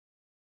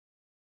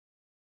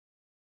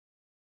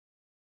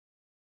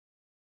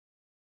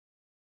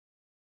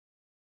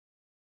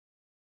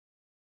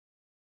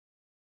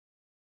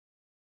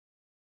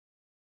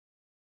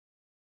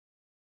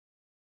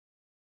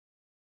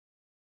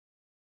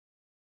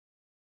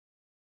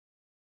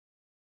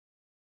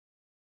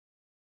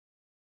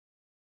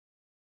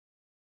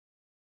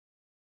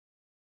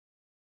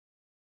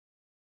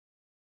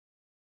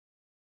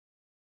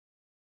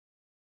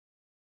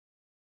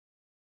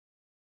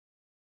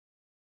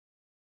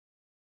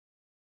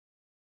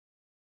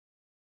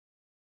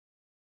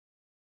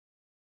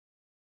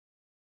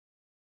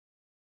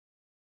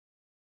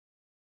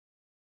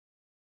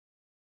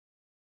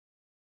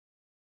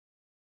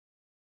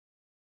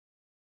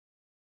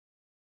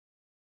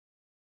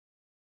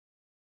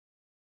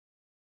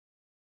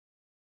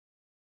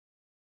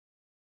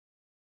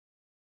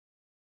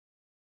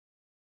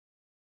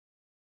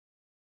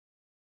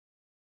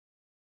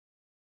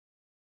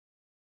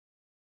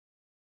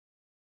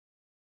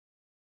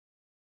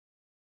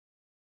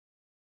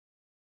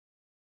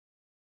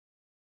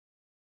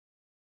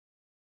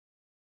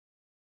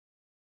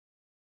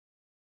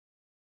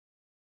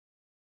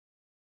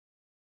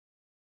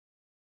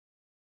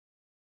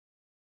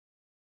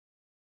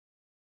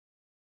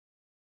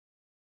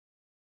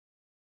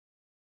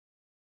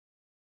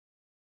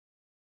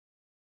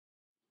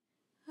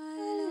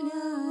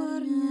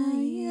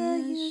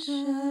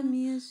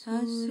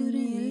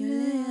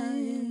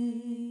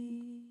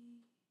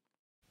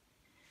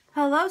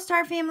Hello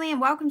Star Family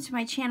and welcome to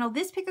my channel.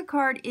 This pick a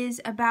card is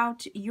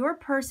about your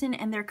person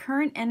and their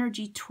current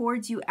energy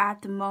towards you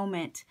at the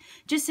moment.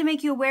 Just to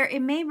make you aware,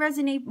 it may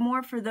resonate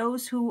more for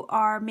those who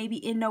are maybe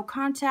in no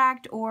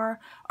contact or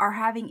are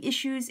having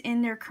issues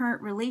in their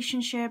current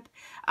relationship.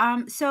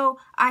 So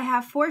I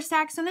have 4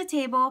 stacks on the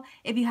table.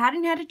 If you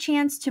hadn't had a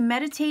chance to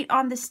meditate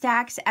on the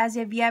stacks as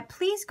of yet,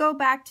 please go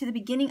back to the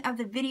beginning of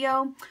the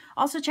video.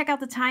 Also check out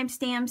the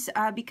timestamps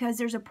because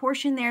there's a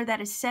portion there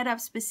that is set up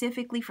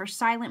specifically for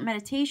silent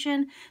meditation.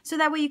 So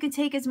that way you can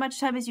take as much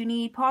time as you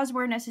need, pause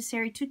where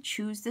necessary to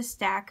choose the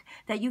stack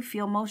that you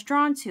feel most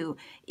drawn to.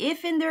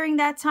 If during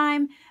that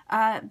time,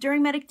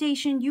 during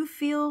meditation, you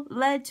feel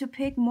led to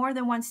pick more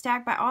than one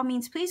stack, by all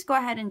means, please go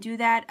ahead and do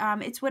that.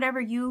 It's whatever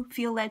you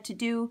feel led to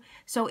do.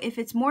 So if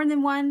it's more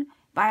than one,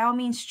 by all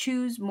means,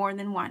 choose more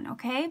than one,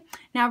 okay?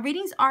 Now,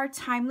 readings are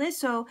timeless,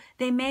 so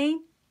they may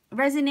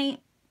resonate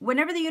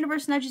whenever the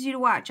universe nudges you to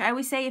watch. I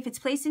always say if it's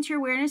placed into your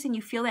awareness and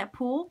you feel that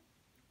pull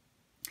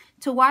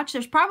to watch,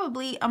 there's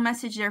probably a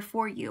message there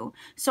for you.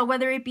 So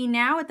whether it be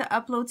now at the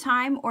upload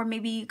time or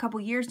maybe a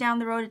couple years down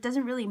the road, it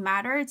doesn't really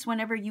matter. It's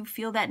whenever you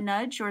feel that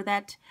nudge or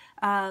that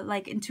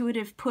like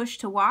intuitive push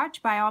to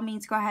watch, by all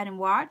means, go ahead and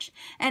watch.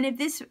 And if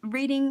this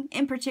reading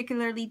in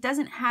particularly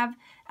doesn't have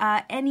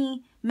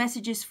any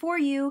messages for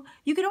you,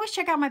 you can always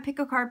check out my pick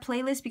a card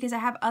playlist because I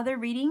have other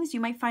readings.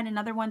 You might find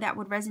another one that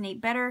would resonate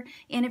better.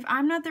 And if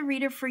I'm not the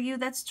reader for you,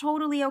 that's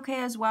totally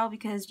okay as well,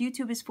 because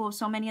YouTube is full of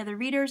so many other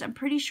readers. I'm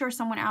pretty sure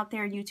someone out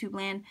there in YouTube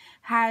land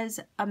has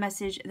a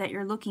message that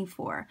you're looking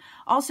for.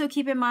 Also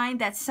keep in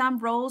mind that some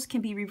roles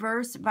can be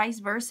reversed, vice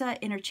versa,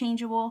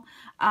 interchangeable,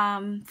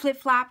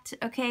 flip-flopped,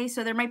 okay?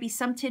 So there might be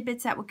some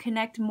tidbits that would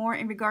connect more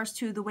in regards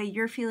to the way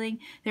you're feeling.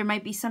 There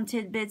might be some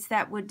tidbits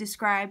that would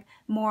describe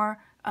more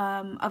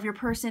of your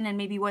person and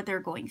maybe what they're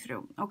going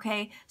through,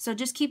 okay? So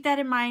just keep that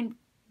in mind.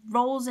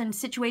 Roles and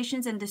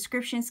situations and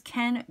descriptions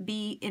can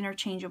be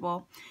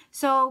interchangeable.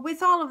 So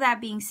with all of that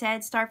being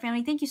said, Star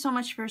Family, thank you so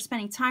much for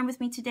spending time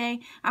with me today.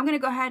 I'm going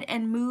to go ahead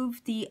and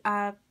move the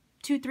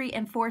 2, 3,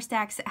 and 4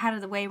 stacks out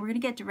of the way. We're going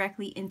to get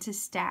directly into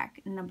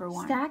stack number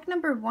 1. Stack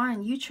number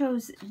 1, you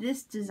chose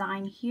this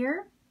design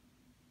here,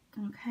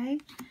 okay?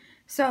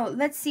 So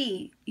let's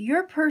see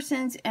your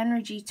person's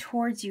energy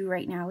towards you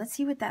right now. Let's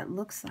see what that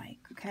looks like.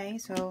 Okay,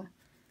 so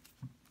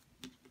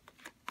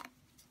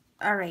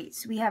all right,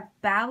 so we have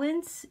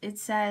balance. It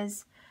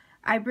says,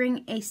 I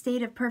bring a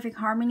state of perfect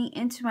harmony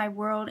into my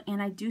world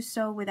and I do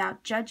so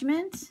without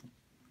judgment.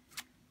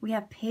 We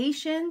have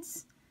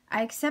patience.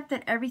 I accept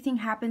that everything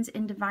happens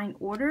in divine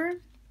order.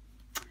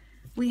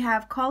 We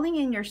have calling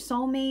in your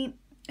soulmate.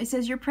 It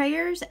says your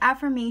prayers,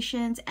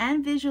 affirmations,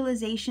 and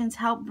visualizations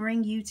help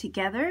bring you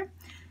together.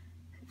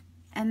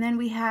 And then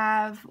we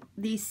have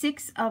the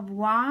 6 of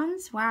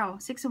Wands. Wow,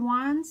 6 of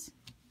Wands.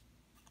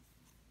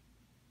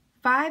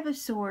 5 of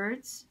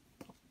Swords.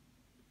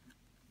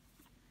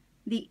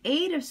 The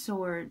 8 of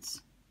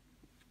Swords.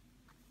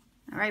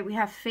 All right, we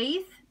have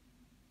faith.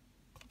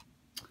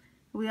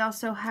 We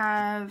also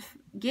have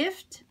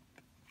gift,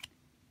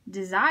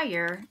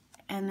 desire,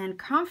 and then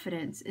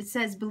confidence. It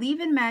says, believe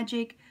in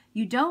magic.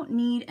 You don't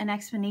need an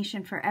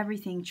explanation for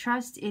everything.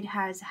 Trust it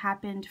has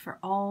happened for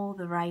all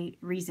the right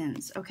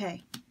reasons.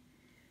 Okay.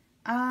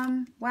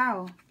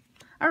 Wow.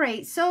 All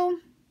right, so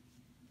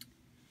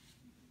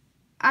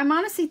I'm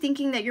honestly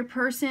thinking that your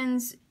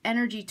person's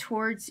energy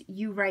towards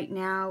you right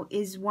now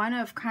is one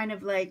of kind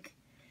of like,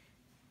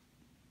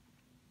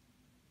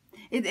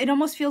 it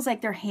almost feels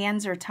like their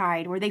hands are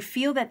tied, or they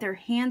feel that their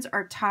hands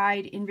are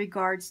tied in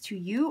regards to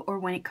you or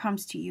when it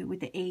comes to you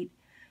with the 8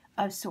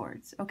 of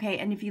Swords. Okay,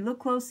 and if you look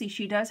closely,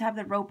 she does have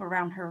the rope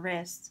around her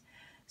wrists.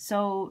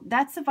 So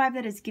that's the vibe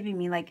that it's giving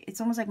me. Like, it's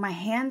almost like my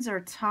hands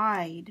are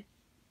tied.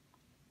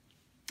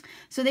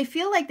 So they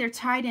feel like they're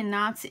tied in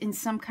knots in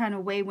some kind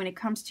of way when it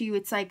comes to you.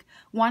 It's like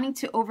wanting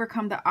to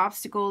overcome the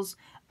obstacles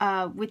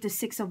with the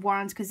 6 of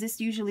Wands, because this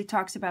usually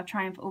talks about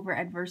triumph over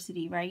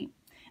adversity, right?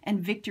 And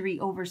victory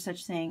over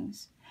such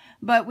things.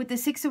 But with the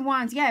 6 of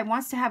Wands, yeah, it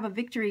wants to have a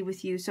victory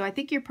with you. So I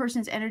think your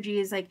person's energy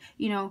is like,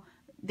 you know,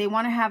 they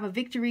want to have a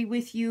victory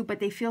with you, but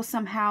they feel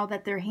somehow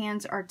that their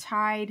hands are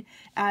tied.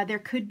 There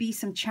could be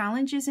some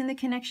challenges in the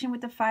connection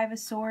with the 5 of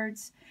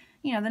Swords.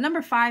 You know, the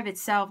number 5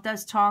 itself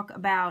does talk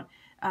about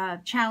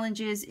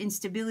challenges,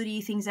 instability,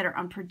 things that are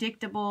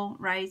unpredictable,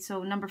 right?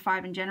 So number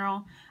 5 in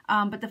general.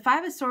 But the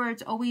 5 of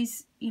Swords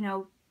always, you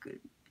know,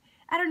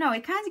 I don't know,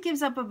 it kind of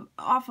gives off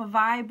a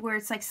vibe where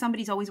it's like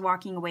somebody's always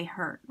walking away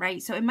hurt,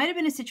 right? So it might have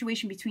been a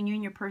situation between you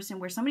and your person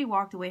where somebody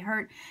walked away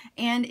hurt,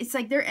 and it's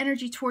like their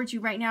energy towards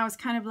you right now is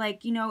kind of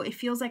like, you know, it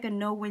feels like a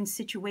no-win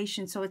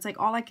situation. So it's like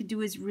all I could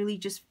do is really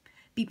just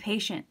be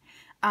patient.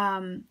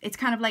 It's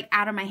kind of like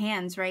out of my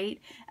hands,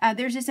 right?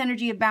 There's this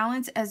energy of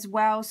balance as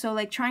well. So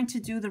like trying to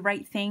do the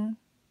right thing,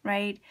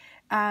 right?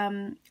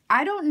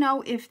 I don't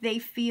know if they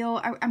feel,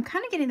 I'm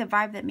kind of getting the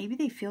vibe that maybe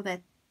they feel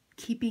that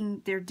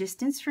keeping their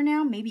distance for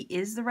now maybe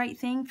is the right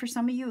thing for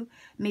some of you,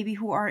 maybe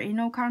who are in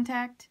no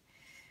contact.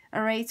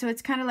 All right, so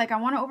it's kind of like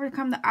I want to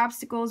overcome the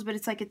obstacles, but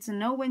it's like it's a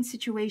no-win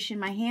situation.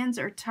 My hands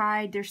are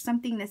tied. There's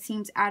something that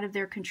seems out of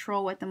their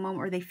control at the moment,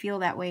 or they feel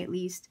that way at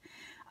least.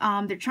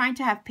 They're trying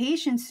to have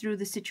patience through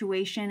the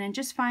situation and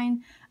just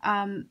find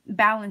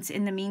balance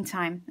in the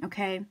meantime,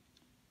 okay?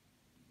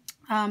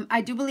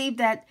 I do believe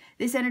that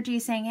this energy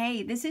is saying,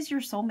 hey, this is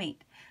your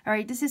soulmate. All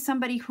right, this is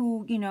somebody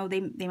who, you know,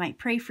 they might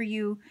pray for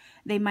you.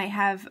 They might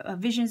have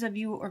visions of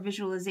you or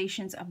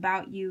visualizations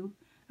about you,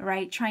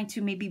 right? Trying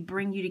to maybe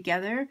bring you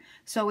together.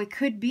 So it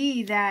could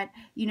be that,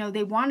 you know,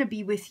 they want to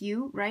be with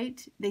you,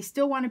 right? They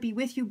still want to be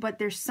with you, but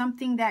there's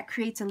something that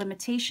creates a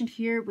limitation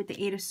here with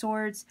the Eight of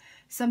Swords,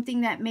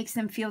 something that makes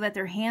them feel that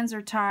their hands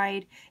are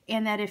tied,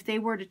 and that if they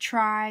were to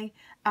try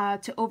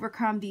to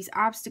overcome these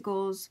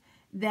obstacles,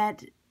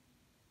 that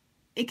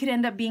it could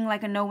end up being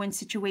like a no-win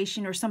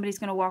situation, or somebody's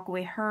going to walk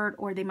away hurt,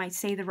 or they might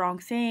say the wrong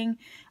thing.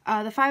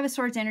 The Five of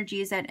Swords energy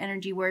is that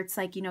energy where it's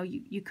like, you know,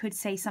 you could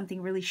say something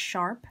really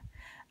sharp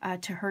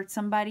to hurt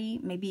somebody.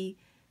 Maybe,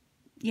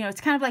 you know, it's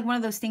kind of like one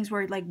of those things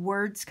where like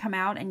words come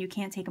out and you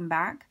can't take them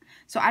back.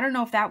 So I don't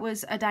know if that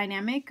was a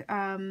dynamic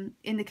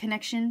in the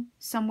connection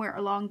somewhere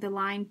along the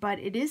line, but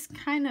it is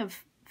kind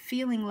of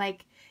feeling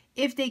like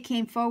if they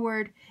came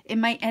forward, it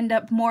might end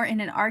up more in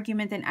an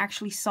argument than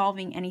actually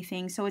solving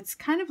anything. So it's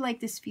kind of like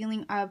this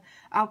feeling of,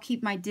 I'll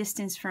keep my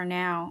distance for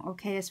now,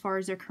 okay, as far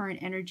as their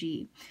current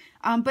energy.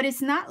 But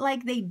it's not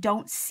like they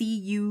don't see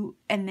you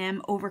and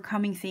them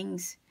overcoming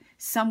things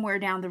somewhere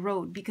down the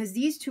road, because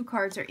these two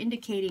cards are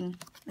indicating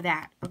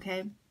that,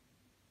 okay?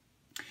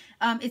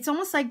 It's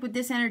almost like with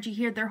this energy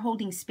here, they're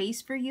holding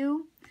space for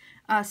you.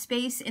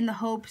 Space in the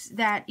hopes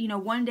that, you know,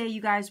 one day you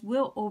guys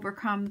will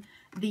overcome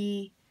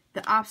the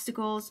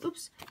obstacles,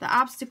 the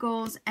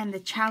obstacles and the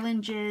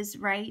challenges,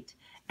 right?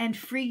 And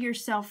free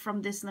yourself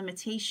from this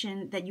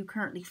limitation that you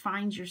currently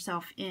find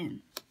yourself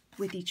in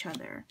with each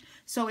other.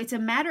 So it's a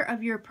matter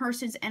of your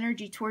person's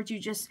energy towards you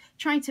just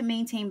trying to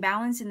maintain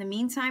balance in the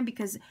meantime,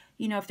 because,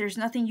 you know, if there's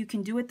nothing you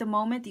can do at the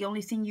moment, the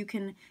only thing you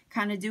can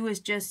kind of do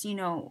is just, you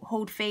know,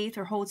 hold faith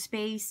or hold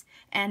space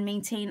and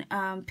maintain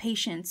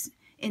patience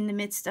in the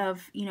midst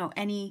of, you know,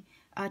 any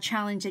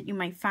challenge that you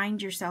might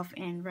find yourself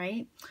in,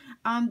 right?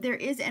 There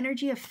is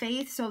energy of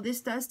faith, so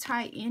this does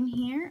tie in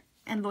here,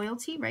 and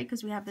loyalty, right?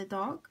 Because we have the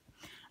dog.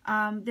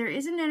 There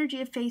is an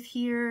energy of faith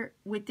here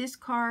with this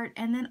card,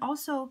 and then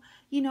also,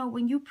 you know,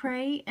 when you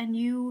pray and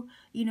you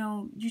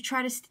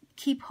try to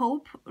keep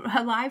hope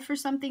alive for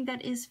something,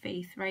 that is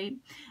faith, right?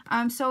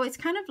 So it's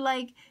kind of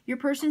like your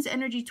person's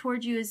energy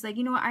towards you is like,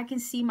 you know, I can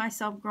see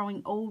myself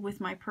growing old with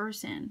my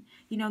person,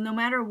 you know, no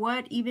matter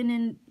what, even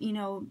in, you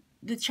know,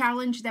 the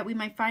challenge that we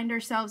might find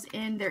ourselves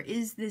in, there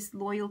is this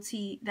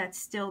loyalty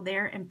that's still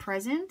there and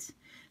present.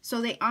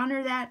 So they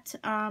honor that.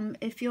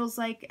 It feels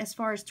like, as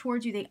far as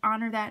towards you, they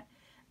honor that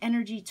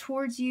energy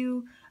towards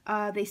you.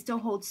 They still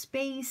hold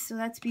space, so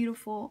that's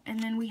beautiful. And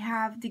then we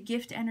have the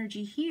gift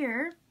energy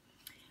here,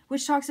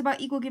 which talks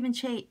about equal give and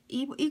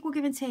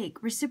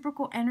take,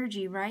 reciprocal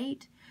energy,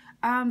 right?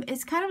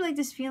 It's kind of like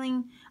this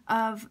feeling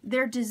of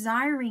they're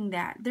desiring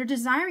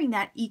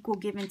that equal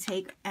give and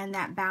take and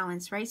that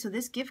balance, right? So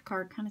this gift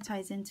card kind of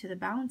ties into the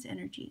balance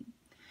energy.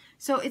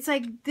 So it's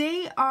like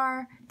they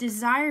are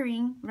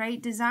desiring, right?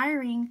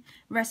 Desiring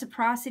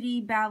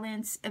reciprocity,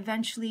 balance,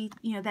 eventually,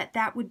 you know,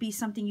 that would be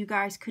something you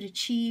guys could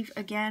achieve.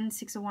 Again,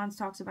 Six of Wands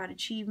talks about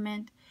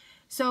achievement.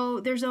 So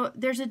there's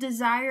a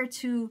desire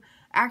to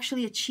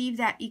actually achieve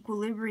that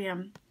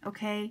equilibrium,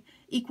 okay?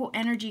 Equal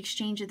energy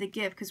exchange of the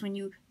gift, because when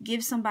you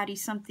give somebody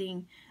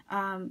something, you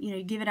know,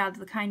 you give it out of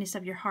the kindness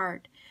of your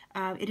heart.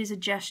 It is a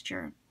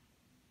gesture.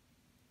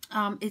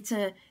 It's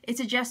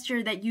a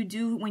gesture that you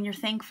do when you're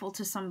thankful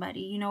to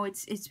somebody. You know,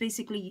 it's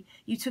basically,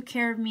 you took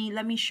care of me.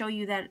 Let me show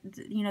you that,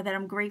 you know, that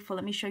I'm grateful.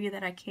 Let me show you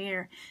that I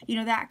care. You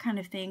know, that kind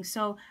of thing.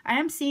 So I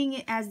am seeing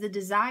it as the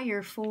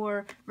desire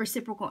for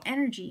reciprocal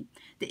energy.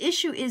 The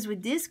issue is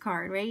with this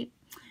card, right?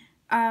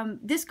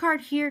 This card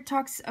here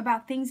talks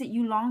about things that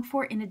you long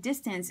for in a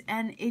distance.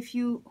 And if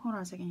you, hold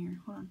on a second here.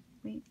 Hold on.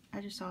 Wait,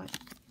 I just saw it.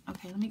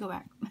 Okay, let me go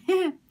back.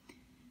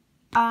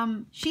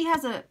 She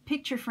has a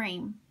picture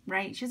frame,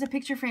 right? She has a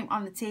picture frame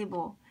on the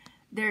table.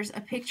 There's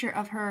a picture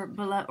of her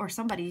beloved, or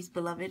somebody's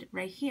beloved,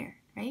 right here,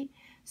 right?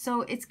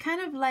 So it's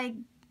kind of like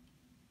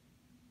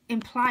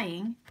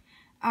implying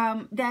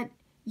that,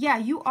 yeah,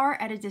 you are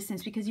at a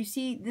distance, because you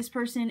see this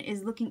person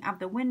is looking out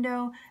the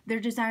window. They're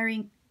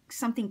desiring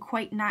something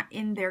quite not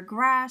in their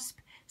grasp.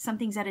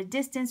 Something's at a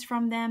distance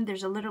from them.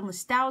 There's a little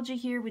nostalgia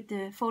here with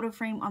the photo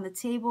frame on the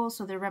table.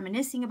 So they're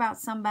reminiscing about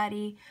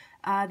somebody.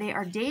 They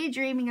are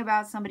daydreaming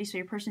about somebody. So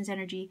your person's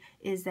energy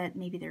is that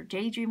maybe they're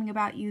daydreaming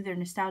about you. They're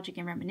nostalgic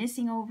and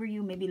reminiscing over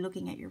you. Maybe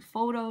looking at your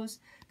photos,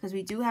 because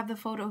we do have the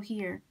photo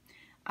here.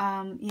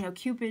 You know,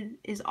 Cupid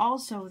is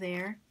also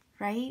there,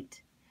 right?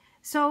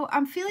 So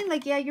I'm feeling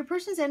like, yeah, your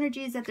person's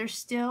energy is that they're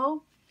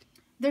still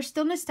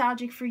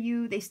nostalgic for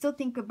you. They still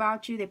think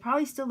about you. They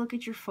probably still look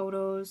at your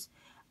photos.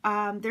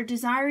 They're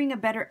desiring a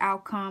better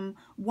outcome,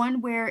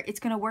 one where it's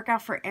going to work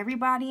out for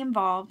everybody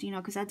involved, you know,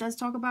 because that does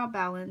talk about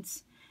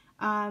balance.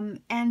 And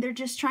they're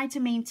just trying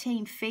to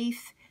maintain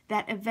faith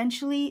that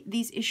eventually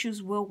these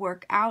issues will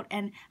work out.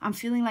 And I'm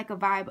feeling like a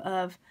vibe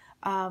of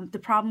the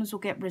problems will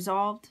get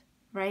resolved,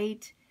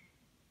 right?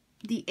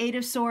 The Eight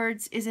of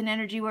Swords is an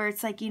energy where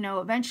it's like, you know,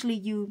 eventually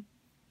you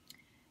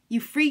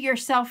free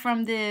yourself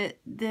from the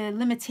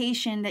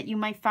limitation that you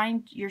might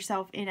find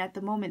yourself in at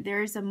the moment.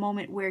 There is a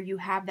moment where you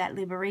have that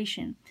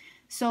liberation.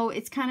 So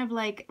it's kind of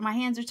like, my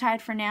hands are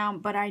tied for now,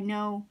 but I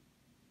know,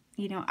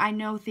 you know, I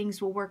know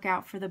things will work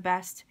out for the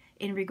best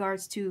in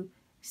regards to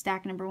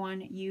stack number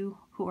one, you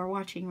who are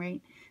watching,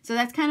 right? So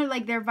that's kind of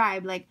like their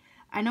vibe. Like,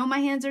 I know my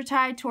hands are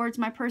tied towards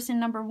my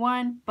person number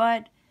one,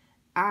 but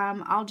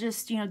I'll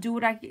just, you know, do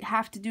what I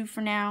have to do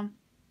for now.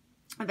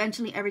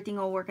 Eventually everything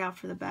will work out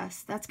for the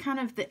best. That's kind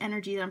of the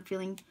energy that I'm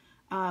feeling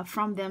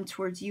from them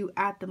towards you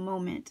at the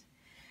moment.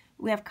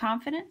 We have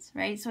confidence,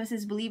 right? So it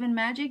says, believe in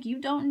magic. You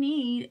don't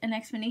need an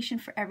explanation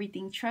for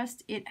everything.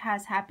 Trust it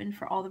has happened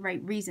for all the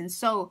right reasons.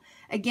 So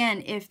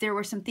again, if there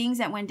were some things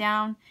that went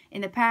down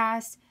in the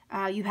past,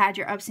 you had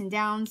your ups and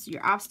downs,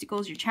 your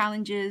obstacles, your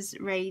challenges,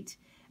 right?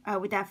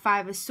 With that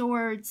Five of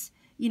Swords,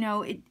 you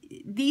know,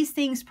 these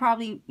things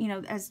probably, you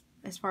know, as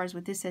far as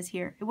what this says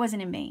here, it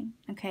wasn't in vain,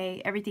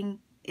 okay? Everything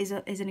is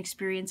an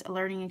experience, a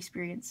learning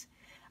experience.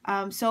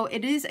 So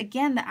it is,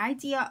 again, the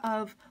idea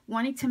of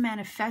wanting to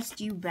manifest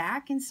you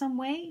back in some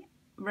way,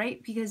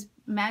 right? Because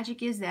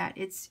magic is that.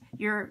 It's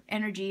your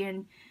energy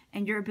and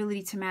your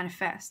ability to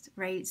manifest,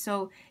 right?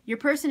 So your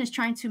person is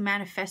trying to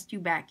manifest you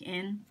back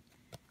in,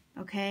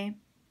 okay?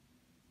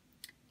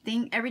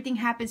 Everything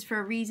happens for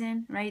a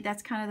reason, right?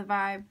 That's kind of the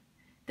vibe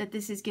that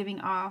this is giving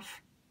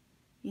off.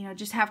 You know,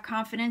 just have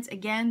confidence.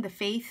 Again, the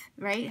faith,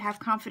 right? Have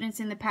confidence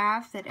in the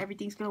path that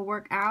everything's going to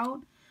work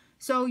out.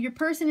 So your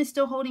person is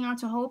still holding on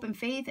to hope and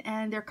faith,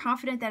 and they're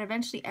confident that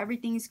eventually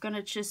everything's going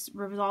to just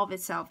resolve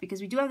itself,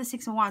 because we do have the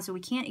Six of Wands, so we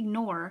can't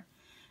ignore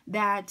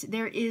that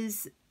there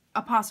is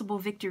a possible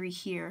victory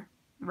here,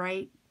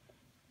 right?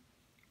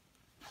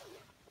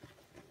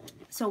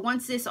 So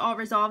once this all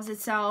resolves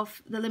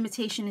itself, the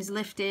limitation is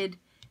lifted,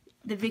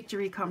 the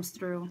victory comes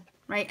through,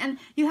 right? And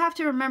you have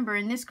to remember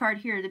in this card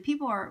here, the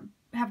people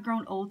have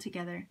grown old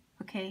together,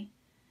 okay?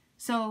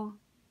 So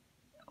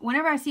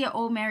whenever I see an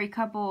old married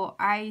couple,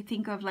 I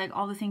think of like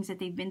all the things that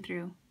they've been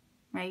through,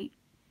 right?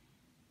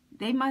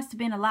 They must have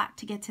been a lot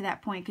to get to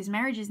that point, because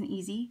marriage isn't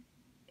easy.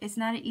 It's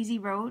not an easy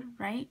road,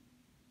 right?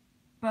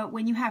 But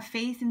when you have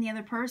faith in the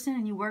other person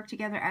and you work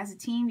together as a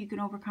team, you can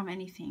overcome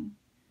anything,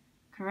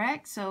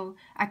 correct? So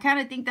I kind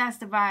of think that's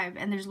the vibe.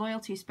 And there's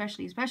loyalty,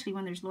 especially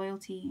when there's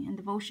loyalty and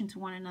devotion to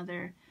one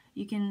another.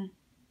 You can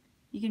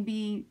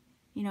be,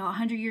 you know,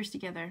 100 years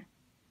together.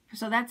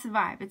 So that's the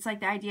vibe. It's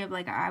like the idea of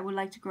like, I would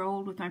like to grow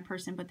old with my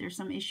person, but there's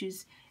some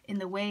issues in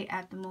the way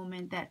at the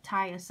moment that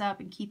tie us up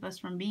and keep us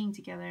from being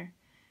together,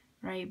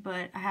 right?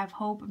 But I have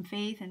hope and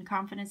faith and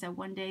confidence that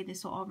one day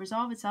this will all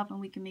resolve itself and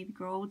we can maybe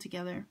grow old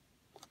together.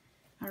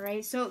 All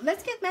right, so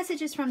let's get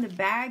messages from the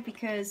bag,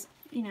 because,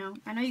 you know,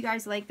 I know you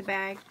guys like the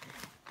bag.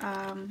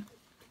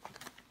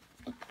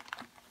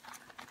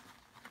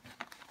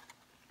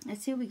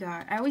 Let's see what we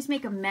got. I always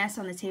make a mess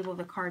on the table of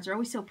the cards. They're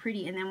always so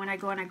pretty, and then when I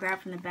go and I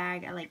grab from the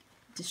bag, I like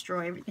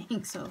destroy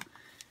everything. So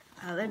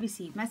let me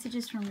see.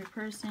 Messages from your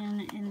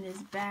person in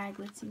this bag.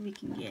 Let's see what we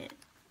can get.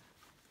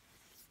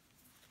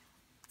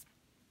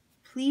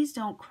 Please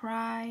don't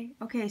cry.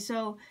 Okay,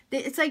 so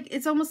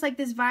it's almost like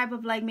this vibe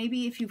of like,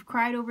 maybe if you've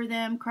cried over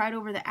them, cried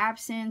over the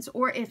absence,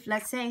 or if,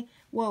 let's say,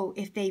 whoa,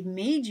 if they've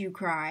made you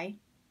cry,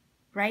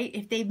 right?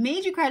 If they've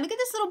made you cry, look at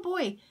this little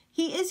boy.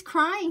 He is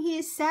crying. He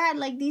is sad.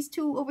 Like these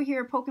two over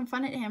here are poking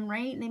fun at him,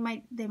 right? They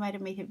might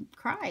have made him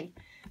cry.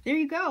 There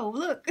you go.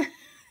 Look.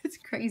 It's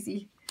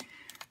crazy.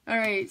 All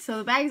right, so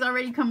the bag's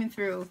already coming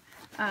through.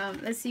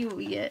 Let's see what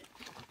we get.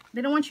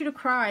 They don't want you to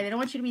cry. They don't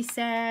want you to be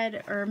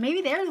sad, or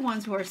maybe they're the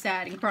ones who are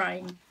sad and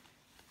crying.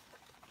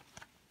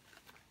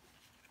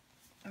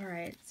 All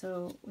right,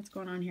 so what's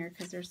going on here?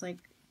 Because there's like,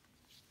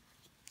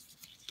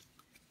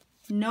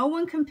 no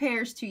one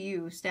compares to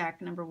you,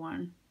 stack number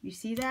one. You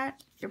see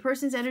that? Your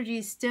person's energy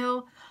is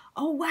still,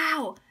 oh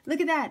wow, look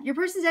at that. Your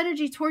person's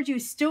energy towards you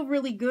is still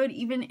really good,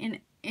 even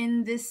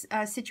in this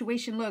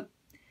situation. Look,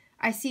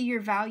 I see your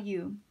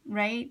value,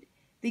 right?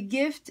 The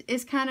gift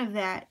is kind of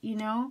that, you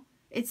know?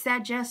 It's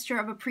that gesture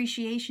of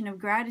appreciation, of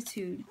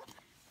gratitude,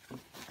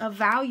 of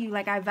value,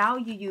 like I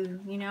value you,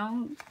 you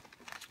know?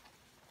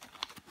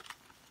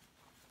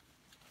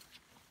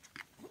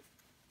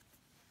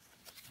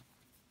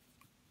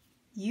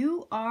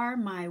 You are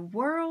my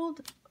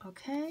world,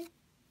 okay?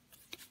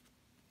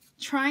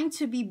 Trying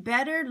to be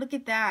better, look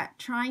at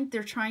that.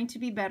 They're trying to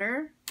be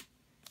better.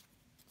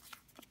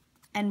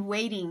 And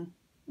waiting.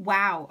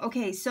 Wow.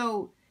 Okay,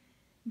 so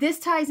this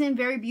ties in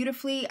very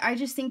beautifully. I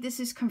just think this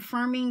is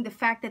confirming the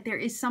fact that there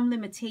is some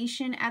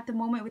limitation at the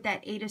moment with that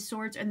Eight of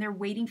Swords, and they're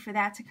waiting for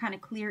that to kind of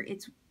clear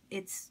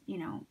its you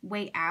know,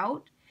 way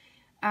out.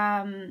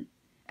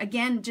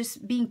 Again,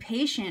 just being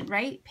patient,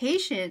 right?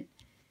 Patient.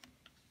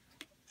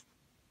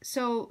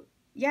 So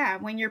yeah,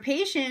 when you're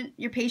patient,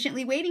 you're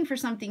patiently waiting for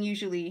something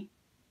usually.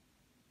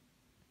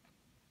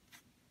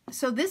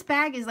 So this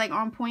bag is like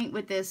on point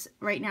with this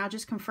right now,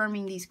 just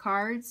confirming these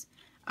cards.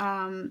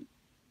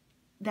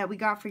 that we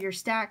got for your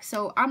stack.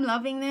 So I'm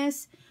loving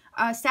this.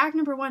 Stack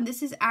number 1,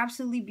 this is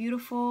absolutely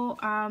beautiful.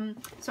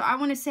 So I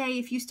want to say,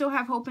 if you still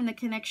have hope in the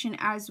connection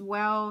as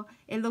well,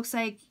 it looks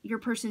like your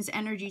person's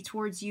energy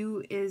towards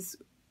you is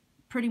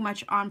pretty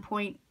much on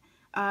point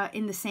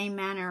in the same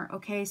manner.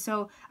 Okay,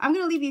 so I'm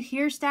going to leave you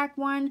here, stack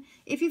 1.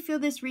 If you feel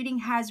this reading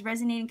has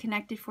resonated and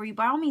connected for you,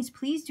 by all means,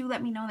 please do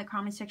let me know in the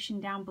comment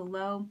section down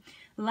below.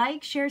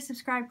 Like, share,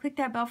 subscribe, click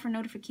that bell for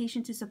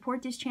notification to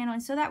support this channel,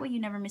 and so that way you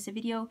never miss a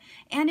video.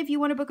 And if you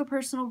want to book a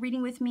personal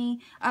reading with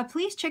me,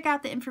 please check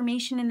out the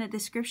information in the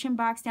description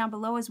box down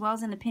below, as well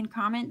as in the pinned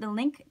comment. The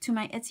link to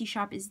my Etsy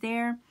shop is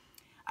there.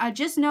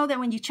 Just know that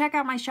when you check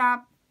out my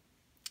shop,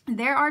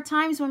 there are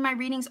times when my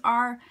readings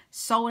are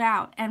sold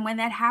out, and when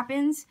that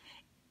happens,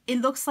 it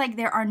looks like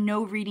there are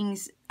no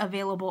readings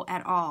available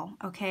at all,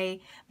 okay?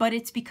 But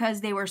it's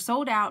because they were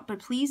sold out. But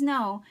please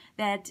know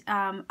that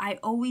I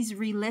always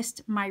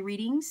relist my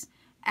readings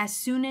as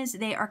soon as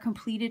they are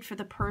completed for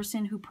the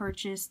person who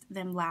purchased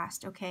them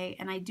last, okay?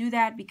 And I do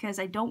that because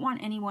I don't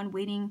want anyone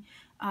waiting,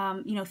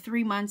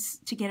 3 months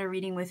to get a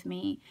reading with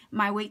me.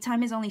 My wait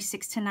time is only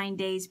 6 to 9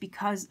 days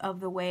because of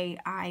the way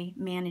I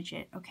manage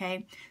it,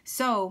 okay?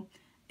 So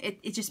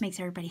it just makes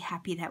everybody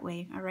happy that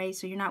way, all right?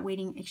 So you're not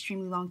waiting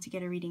extremely long to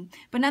get a reading.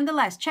 But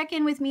nonetheless, check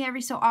in with me every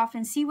so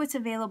often, see what's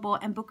available,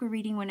 and book a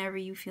reading whenever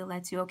you feel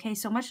led to, okay?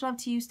 So much love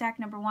to you, stack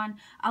number 1.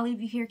 I'll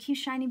leave you here. Keep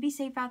shining, be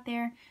safe out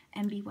there,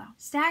 and be well.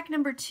 Stack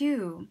number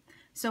 2.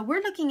 So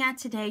we're looking at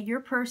today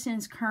your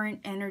person's current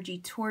energy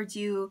towards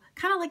you,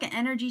 kind of like an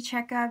energy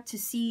checkup to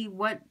see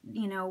what,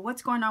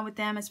 what's going on with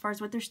them as far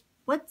as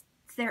what's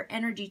their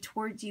energy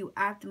towards you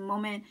at the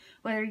moment,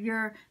 whether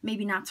you're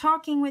maybe not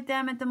talking with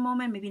them at the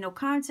moment, maybe no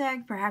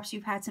contact, perhaps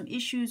you've had some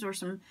issues or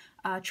some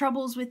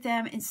troubles with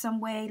them in some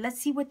way.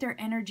 Let's see what their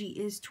energy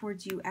is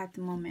towards you at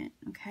the moment,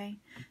 okay?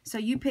 So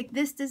you pick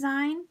this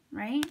design,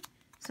 right?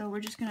 So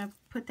we're just going to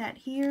put that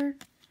here.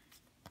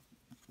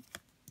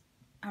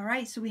 All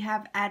right, so we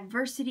have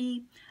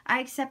adversity.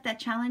 I accept that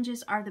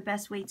challenges are the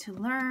best way to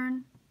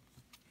learn.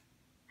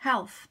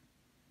 Health.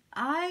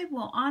 I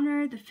will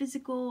honor the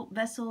physical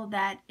vessel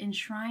that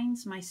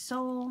enshrines my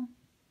soul.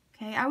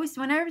 Okay,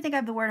 whenever I think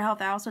of the word health,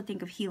 I also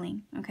think of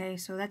healing. Okay,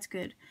 so that's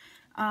good.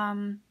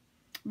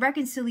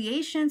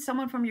 Reconciliation,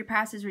 someone from your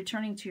past is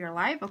returning to your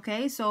life.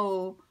 Okay,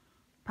 so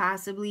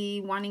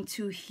possibly wanting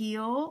to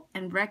heal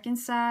and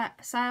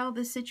reconcile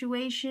the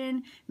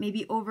situation,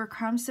 maybe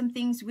overcome some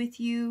things with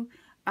you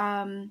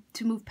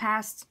to move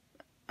past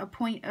a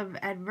point of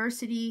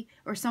adversity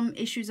or some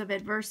issues of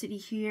adversity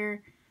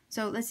here.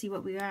 So let's see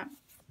what we got.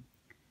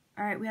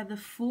 All right, we have the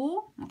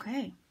Fool.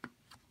 Okay.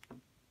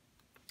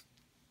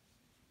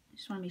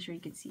 Just want to make sure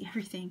you can see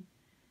everything.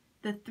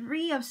 The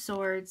Three of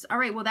Swords. All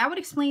right, well, that would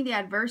explain the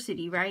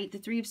adversity, right? The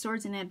Three of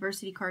Swords and the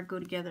adversity card go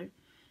together.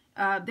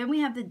 Then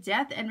we have the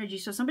Death energy.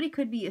 So somebody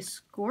could be a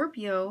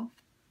Scorpio.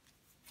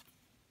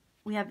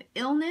 We have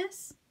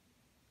illness.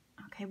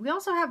 Okay, we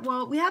also have,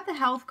 we have the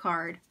Health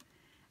card.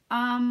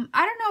 I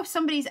don't know if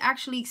somebody's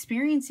actually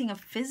experiencing a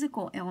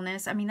physical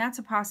illness. I mean, that's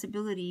a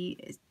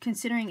possibility,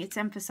 considering it's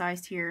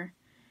emphasized here.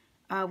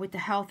 With the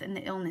health and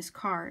the illness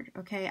card,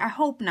 okay? I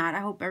hope not. I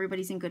hope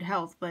everybody's in good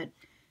health, but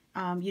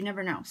you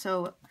never know.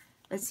 So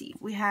let's see.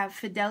 We have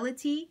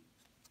fidelity.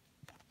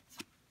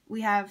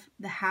 We have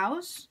the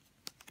House,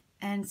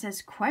 and it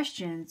says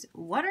questions.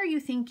 What are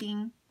you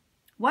thinking?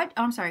 What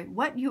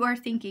you are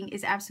thinking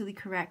is absolutely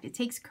correct. It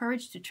takes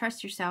courage to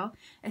trust yourself,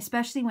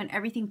 especially when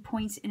everything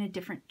points in a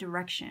different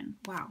direction.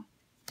 Wow.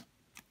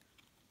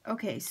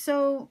 Okay,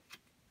 so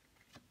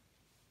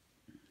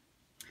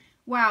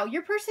wow,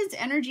 your person's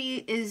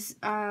energy is,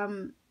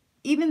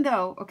 even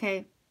though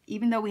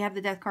we have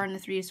the Death card and the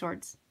Three of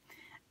Swords,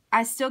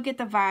 I still get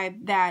the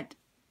vibe that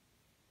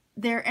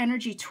their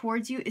energy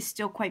towards you is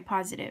still quite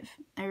positive,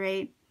 all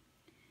right?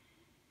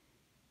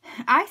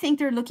 I think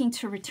they're looking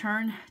to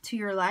return to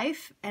your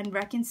life and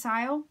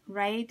reconcile,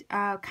 right?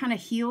 Kind of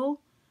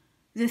heal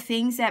the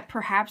things that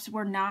perhaps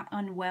were not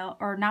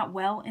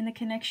well in the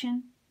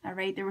connection, all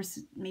right? There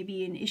was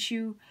maybe an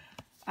issue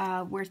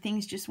where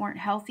things just weren't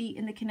healthy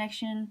in the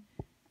connection.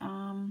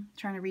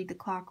 Trying to read the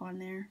clock on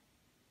there.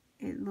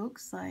 It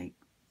looks like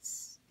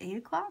it's 8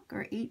 o'clock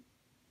or 8,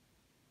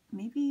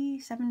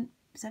 maybe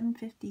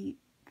 7:55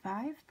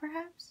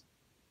 perhaps.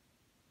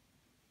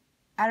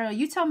 I don't know.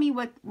 You tell me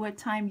what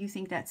time you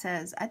think that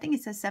says. I think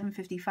it says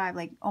 7:55,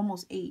 like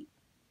almost 8,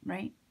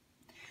 right?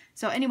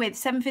 So anyway,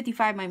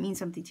 7:55 might mean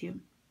something to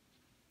you.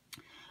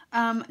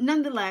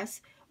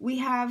 Nonetheless, we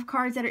have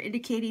cards that are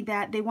indicating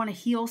that they want to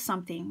heal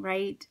something,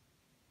 right?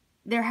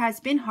 There has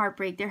been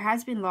heartbreak, there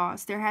has been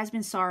loss, there has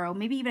been sorrow,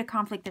 maybe even a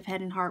conflict of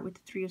head and heart with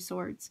the Three of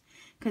Swords.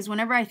 Because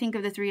whenever I think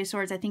of the Three of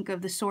Swords, I think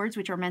of the swords,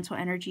 which are mental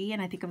energy, and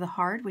I think of the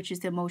heart, which is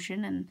the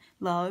emotion and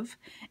love.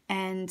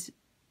 And,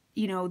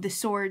 the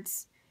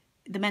swords,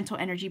 the mental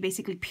energy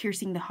basically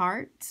piercing the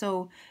heart.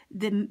 So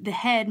the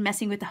head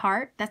messing with the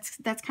heart, that's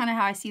kind of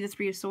how I see the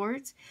Three of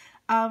Swords.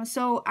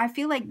 So I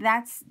feel like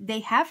they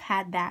have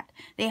had that.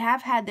 They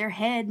have had their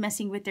head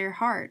messing with their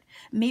heart,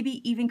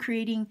 maybe even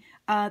creating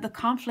the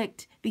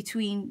conflict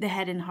between the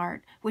head and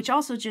heart, which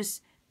also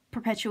just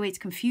perpetuates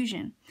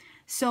confusion.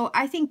 So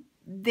I think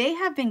they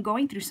have been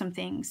going through some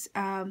things,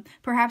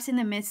 perhaps in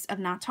the midst of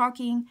not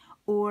talking,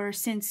 or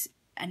since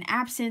an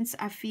absence.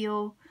 I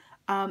feel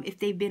if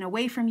they've been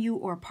away from you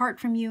or apart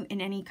from you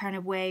in any kind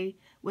of way,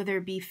 whether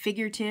it be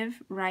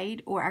figurative, right,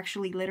 or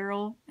actually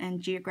literal and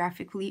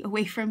geographically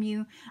away from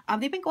you,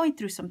 they've been going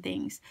through some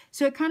things.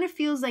 So it kind of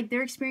feels like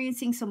they're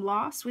experiencing some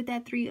loss with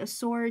that Three of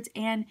Swords,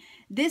 and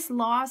this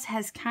loss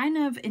has kind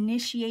of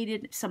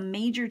initiated some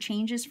major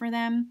changes for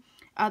them.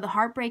 The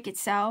heartbreak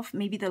itself,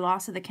 maybe the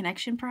loss of the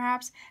connection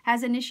perhaps,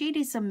 has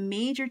initiated some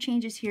major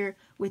changes here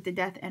with the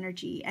Death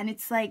energy. And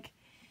it's like,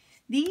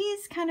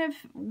 these kind of,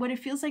 what it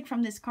feels like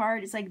from this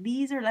card is like,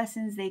 these are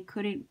lessons they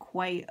couldn't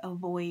quite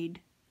avoid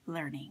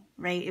learning,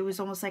 right? It was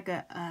almost like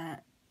I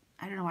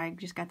don't know, I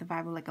just got the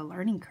vibe of like a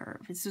learning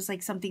curve. It's just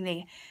like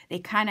something they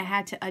kind of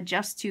had to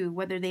adjust to,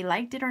 whether they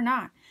liked it or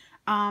not.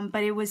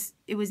 But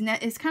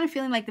it's kind of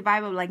feeling like the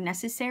vibe of like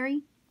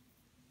necessary,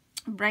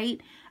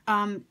 right?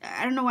 I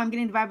don't know why I'm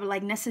getting the vibe of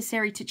like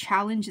necessary to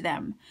challenge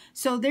them.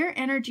 So their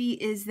energy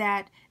is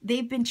that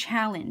they've been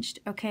challenged,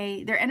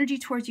 okay? Their energy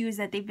towards you is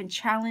that they've been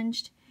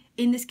challenged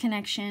in this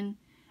connection,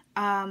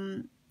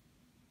 and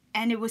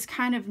it was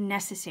kind of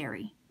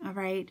necessary, all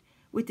right,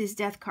 with this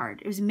Death card.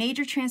 It was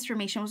major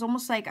transformation. It was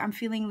almost like I'm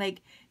feeling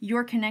like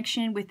your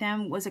connection with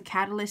them was a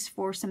catalyst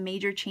for some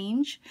major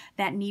change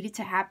that needed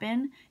to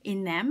happen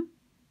in them.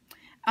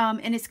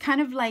 And it's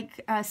kind of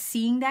like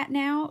seeing that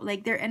now,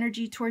 like their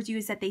energy towards you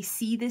is that they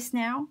see this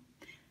now.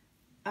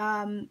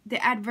 The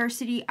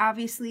adversity,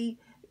 obviously,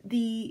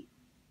 the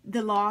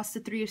loss, the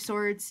Three of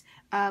Swords,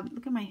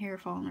 look at my hair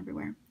falling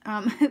everywhere.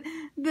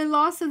 The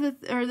loss of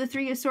the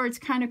Three of Swords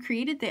kind of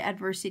created the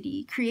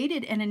adversity,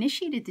 created and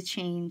initiated the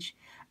change.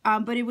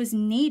 But it was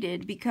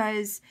needed,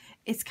 because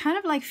it's kind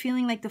of like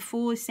feeling like the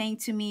Fool is saying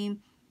to me,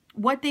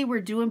 what they were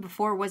doing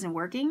before wasn't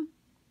working,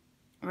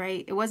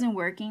 right? It wasn't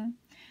working.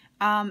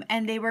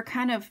 And they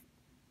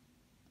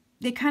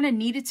kind of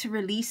needed to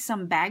release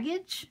some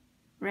baggage,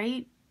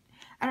 right?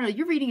 I don't know.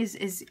 Your reading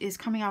is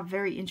coming out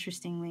very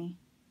interestingly.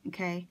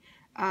 Okay.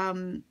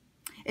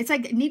 It's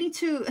like needing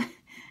to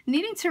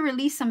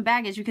release some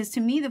baggage, because to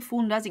me, the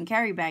Fool doesn't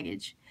carry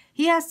baggage.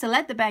 He has to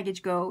let the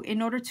baggage go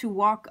in order to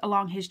walk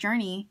along his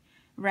journey,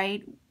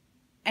 right?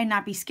 And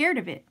not be scared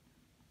of it.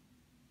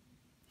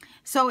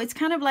 So it's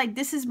kind of like,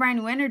 this is brand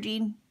new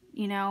energy,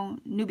 you know,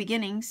 new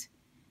beginnings,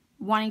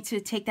 wanting to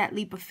take that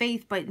leap of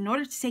faith. But in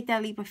order to take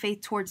that leap of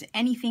faith towards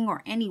anything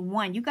or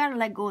anyone, you got to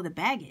let go of the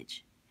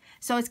baggage.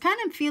 So it's kind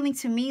of feeling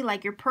to me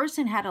like your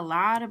person had a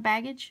lot of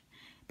baggage,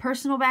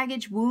 personal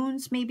baggage,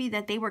 wounds maybe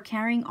that they were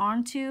carrying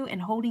on to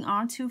and holding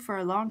on to for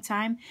a long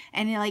time.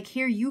 And like,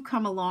 here you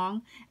come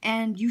along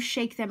and you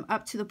shake them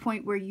up to the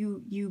point where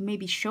you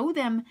maybe show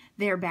them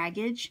their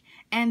baggage,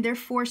 and they're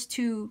forced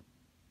to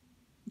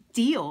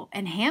deal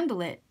and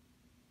handle it,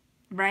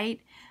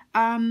 right?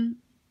 And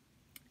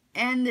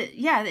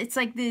yeah, it's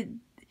like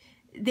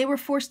they were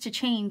forced to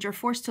change, or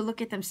forced to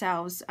look at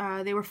themselves.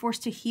 They were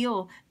forced to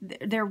heal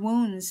their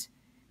wounds,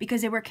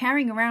 because they were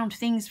carrying around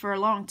things for a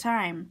long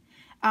time.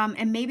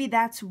 And maybe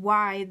that's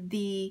why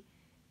the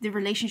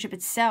relationship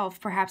itself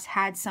perhaps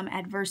had some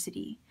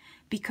adversity,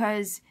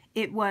 because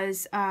it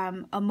was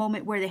a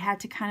moment where they had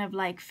to kind of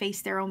like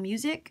face their own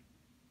music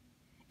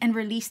and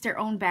release their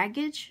own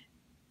baggage.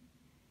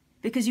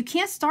 Because you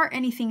can't start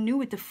anything new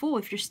with the Fool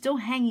if you're still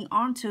hanging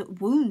on to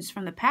wounds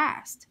from the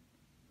past,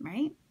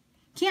 right?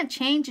 You can't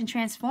change and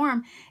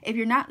transform if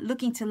you're not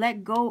looking to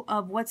let go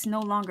of what's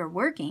no longer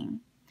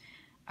working.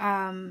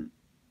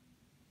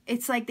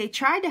 It's like they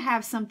tried to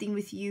have something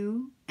with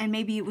you, and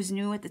maybe it was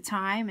new at the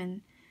time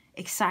and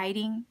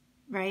exciting,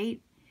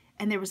 right?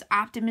 And there was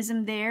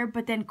optimism there,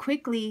 but then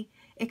quickly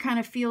it kind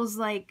of feels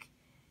like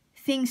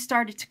things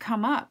started to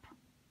come up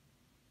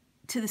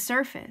to the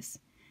surface.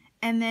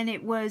 And then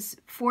it was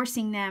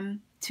forcing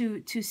them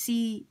to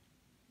see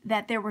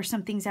that there were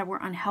some things that were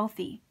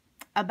unhealthy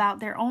about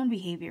their own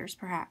behaviors,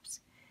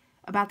 perhaps,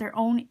 about their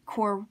own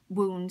core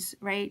wounds,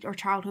 right? Or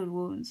childhood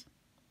wounds.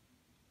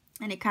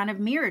 And it kind of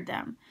mirrored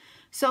them.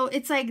 So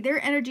it's like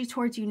their energy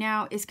towards you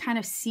now is kind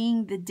of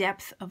seeing the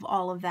depth of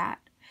all of that,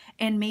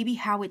 and maybe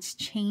how it's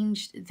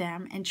changed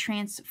them and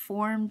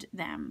transformed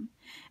them.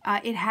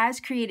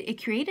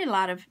 It created a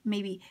lot of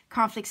maybe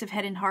conflicts of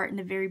head and heart in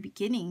the very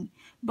beginning,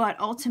 but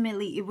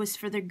ultimately it was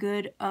for the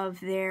good of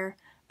their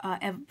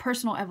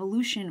personal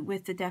evolution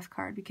with the Death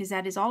card, because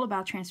that is all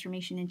about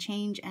transformation and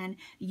change, and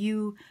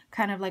you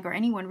kind of like, or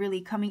anyone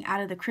really coming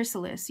out of the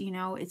chrysalis, you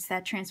know, it's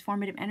that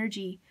transformative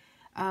energy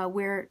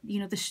where, you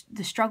know,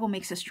 the struggle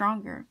makes us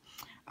stronger.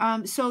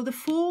 So the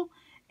Fool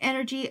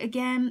energy,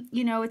 again,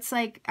 you know, it's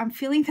like I'm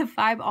feeling the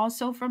vibe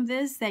also from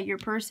this, that your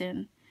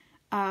person,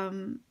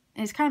 and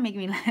it's kind of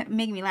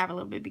making me laugh a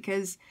little bit,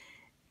 because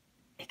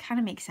it kind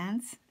of makes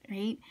sense,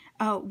 right?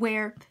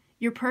 Where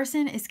your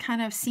person is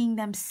kind of seeing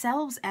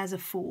themselves as a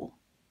fool,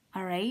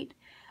 all right?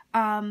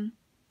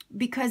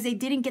 because they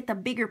didn't get the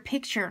bigger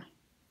picture,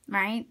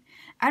 right?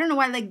 I don't know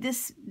why, like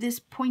this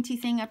pointy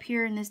thing up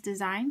here in this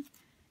design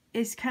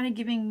is kind of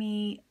giving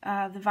me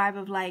the vibe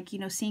of like, you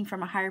know, seeing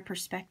from a higher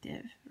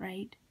perspective,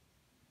 right?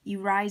 You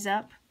rise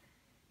up.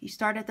 You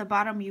start at the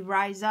bottom, you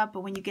rise up,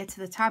 but when you get to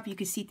the top, you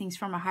can see things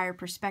from a higher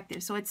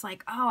perspective. So it's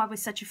like, oh, I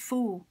was such a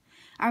fool.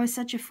 I was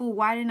such a fool.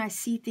 Why didn't I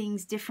see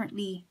things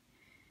differently?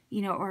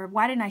 You know, or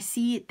why didn't I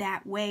see it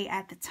that way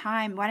at the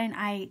time?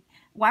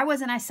 Why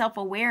wasn't I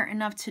self-aware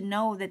enough to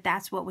know that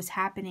that's what was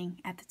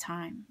happening at the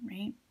time,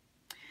 right?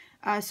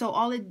 So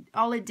all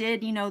it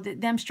did, you know,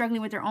 them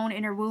struggling with their own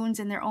inner wounds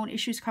and their own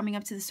issues coming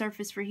up to the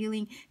surface for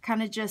healing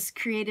kind of just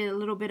created a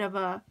little bit of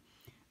a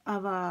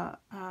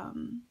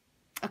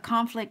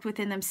conflict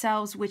within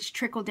themselves, which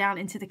trickled down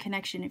into the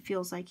connection, it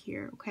feels like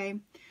here, okay?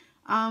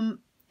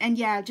 And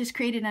yeah, just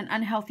created an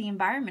unhealthy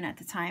environment at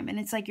the time. And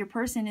it's like your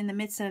person in the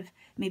midst of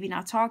maybe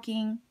not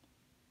talking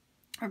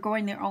or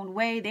going their own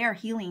way, they are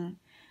healing.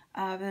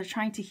 They're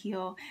trying to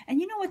heal. And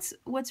you know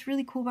what's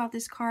really cool about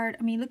this card?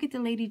 I mean, look at the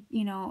lady,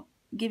 you know,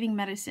 giving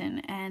medicine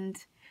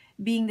and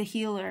being the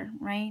healer,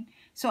 right?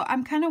 So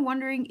I'm kind of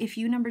wondering if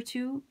you, number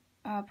 2,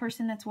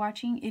 person that's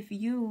watching, if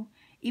you,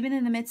 even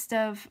in the midst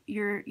of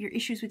your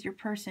issues with your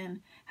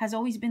person, has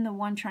always been the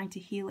one trying to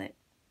heal it,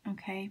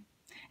 okay?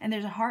 And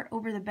there's a heart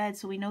over the bed,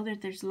 so we know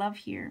that there's love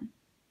here.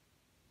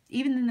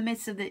 Even in the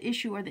midst of the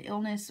issue or the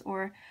illness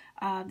or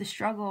the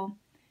struggle,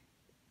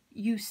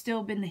 you've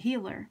still been the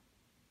healer,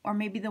 or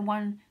maybe the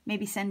one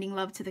maybe sending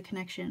love to the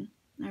connection,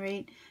 all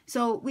right?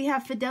 So we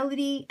have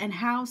fidelity and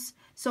house.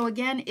 So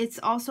again, it's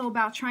also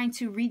about trying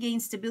to regain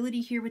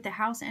stability here with the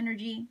house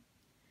energy,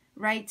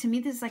 right? To me,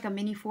 this is like a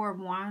mini 4 of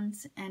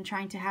Wands and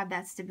trying to have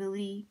that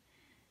stability.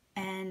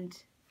 And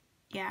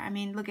yeah, I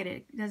mean, look at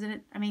it, doesn't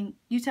it? I mean,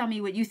 you tell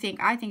me what you think.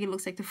 I think it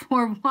looks like the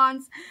 4 of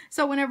Wands.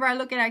 So whenever I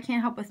look at it, I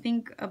can't help but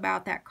think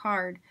about that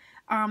card.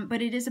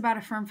 But it is about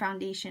a firm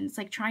foundation. It's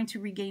like trying to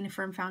regain a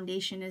firm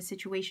foundation in a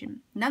situation.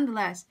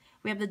 Nonetheless,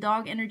 we have the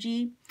dog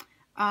energy,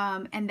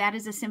 and that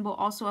is a symbol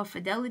also of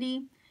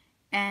fidelity.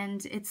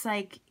 And it's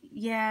like,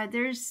 yeah,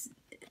 there's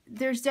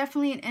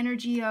definitely an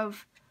energy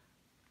of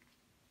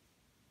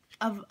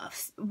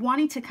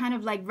wanting to kind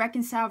of like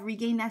reconcile,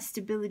 regain that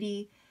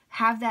stability,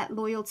 have that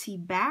loyalty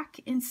back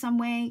in some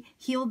way,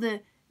 heal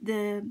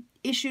the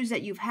issues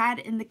that you've had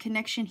in the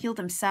connection, heal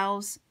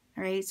themselves,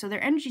 all right? So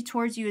their energy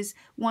towards you is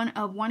one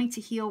of wanting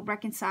to heal,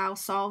 reconcile,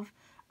 solve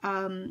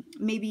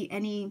maybe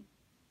any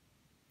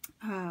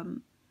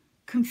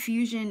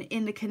confusion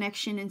in the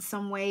connection in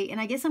some way.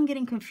 And I guess I'm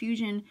getting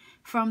confusion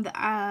from the,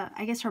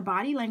 I guess her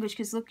body language,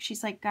 because look,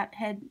 she's like got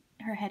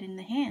her head in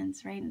the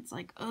hands, right? And it's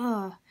like,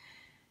 ugh.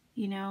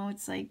 You know,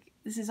 it's like,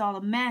 this is all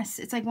a mess.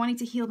 It's like wanting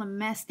to heal the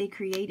mess they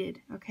created,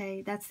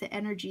 okay? That's the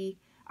energy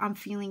I'm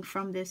feeling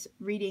from this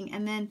reading.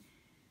 And then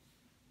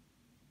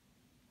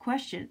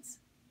questions,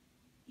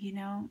 you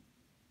know,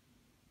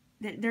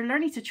 they're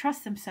learning to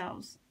trust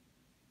themselves.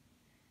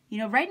 You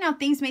know, right now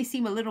things may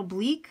seem a little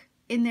bleak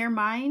in their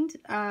mind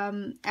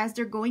as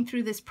they're going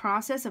through this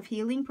process of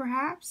healing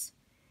perhaps,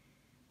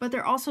 but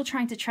they're also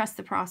trying to trust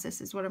the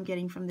process is what I'm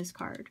getting from this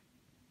card.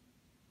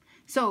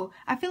 So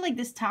I feel like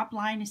this top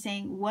line is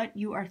saying what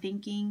you are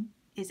thinking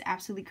is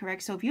absolutely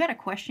correct. So if you had a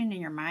question in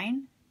your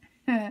mind,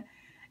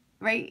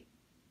 right,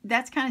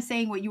 that's kind of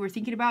saying what you were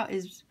thinking about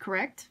is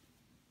correct.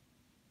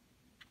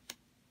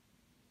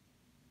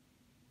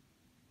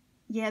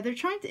 Yeah, they're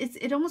trying to,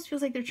 it almost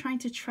feels like they're trying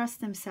to trust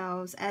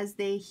themselves as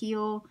they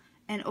heal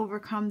and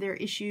overcome their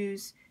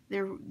issues,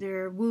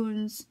 their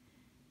wounds,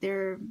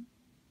 their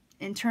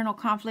internal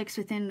conflicts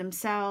within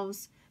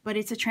themselves. But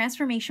it's a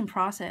transformation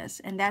process,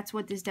 and that's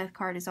what this death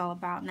card is all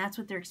about, and that's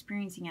what they're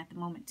experiencing at the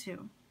moment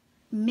too.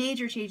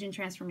 Major change and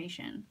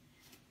transformation.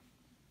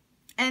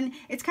 And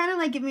it's kind of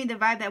like giving me the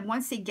vibe that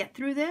once they get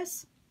through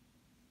this,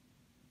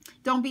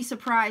 don't be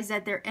surprised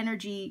that their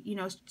energy, you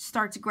know,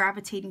 starts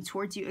gravitating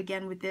towards you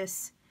again with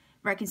this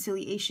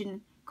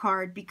reconciliation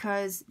card,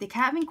 because they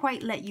haven't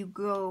quite let you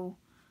go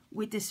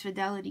with this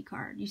fidelity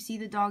card. You see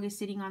the dog is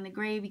sitting on the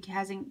grave. He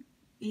hasn't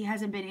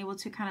been able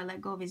to kind of let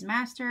go of his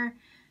master.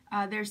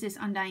 There's this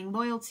undying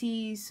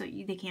loyalty, so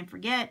they can't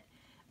forget.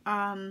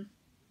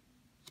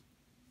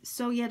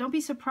 So yeah, don't be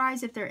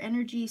surprised if their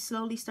energy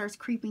slowly starts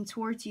creeping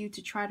towards you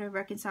to try to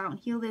reconcile and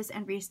heal this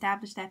and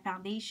reestablish that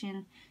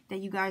foundation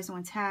that you guys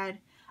once had.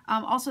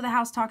 Also, the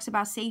house talks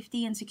about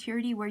safety and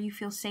security, where you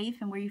feel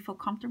safe and where you feel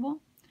comfortable,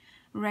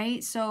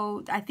 right?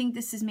 So I think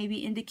this is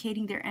maybe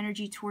indicating their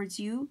energy towards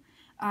you.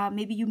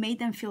 Maybe you made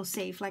them feel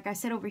safe. Like I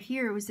said over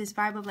here, it was this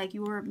vibe of like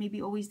you were maybe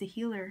always the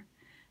healer.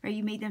 Right?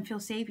 You made them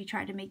feel safe. You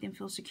tried to make them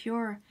feel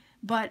secure.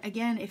 But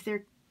again, if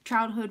their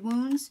childhood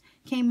wounds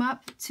came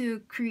up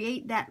to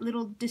create that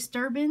little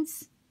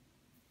disturbance,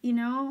 you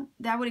know,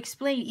 that would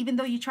explain. Even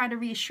though you tried to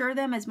reassure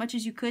them as much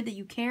as you could that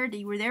you cared, that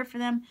you were there for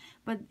them.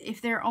 But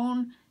if their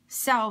own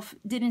self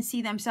didn't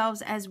see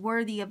themselves as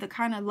worthy of the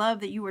kind of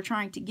love that you were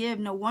trying to give,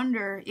 no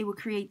wonder it would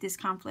create this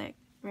conflict,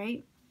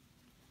 right?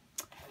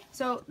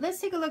 So let's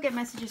take a look at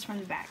messages from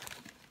the back.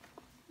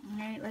 All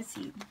right, let's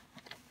see.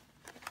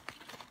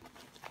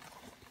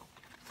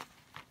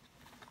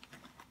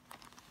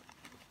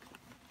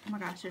 my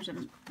gosh,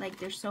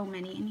 there's so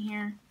many in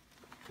here.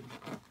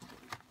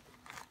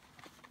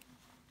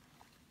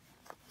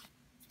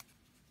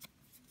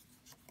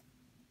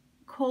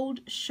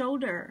 Cold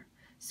shoulder.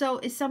 So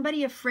is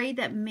somebody afraid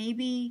that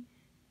maybe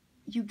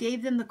you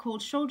gave them the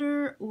cold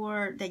shoulder,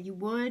 or that you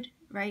would,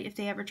 right, if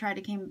they ever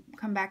tried to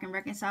come back and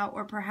reconcile,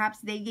 or perhaps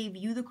they gave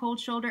you the cold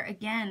shoulder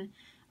again.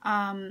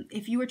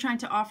 If you were trying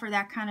to offer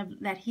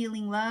that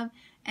healing love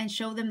and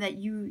show them that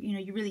you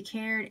really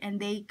cared, and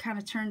they kind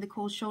of turned the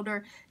cold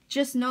shoulder,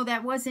 just know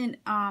that wasn't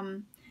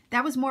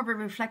that was more of a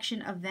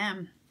reflection of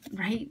them,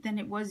 right, than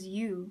it was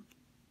you.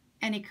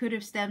 And it could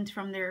have stemmed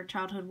from their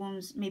childhood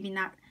wounds, maybe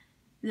not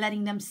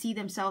letting them see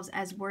themselves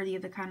as worthy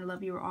of the kind of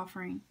love you were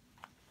offering.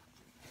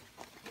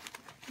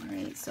 All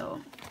right,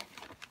 so,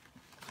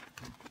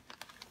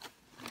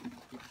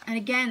 and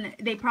again,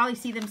 they probably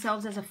see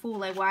themselves as a fool.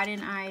 Like, why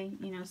didn't I,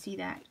 see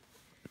that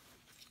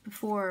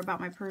before about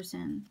my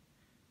person?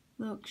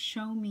 Look,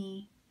 show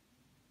me.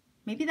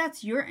 Maybe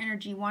that's your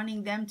energy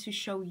wanting them to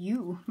show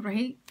you,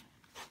 right?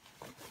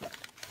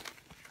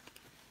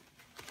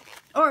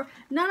 Or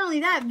not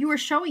only that, you were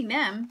showing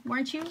them,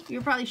 weren't you? You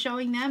were probably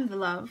showing them the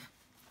love.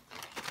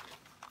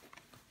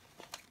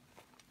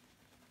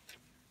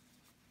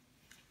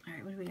 All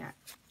right, what do we got?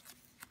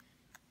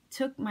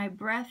 Took my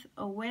breath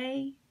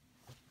away.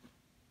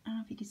 I don't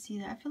know if you can see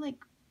that. I feel like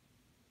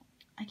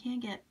I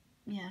can't get,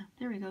 yeah,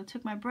 there we go.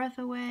 Took my breath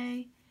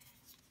away.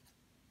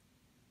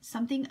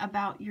 Something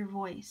about your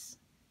voice.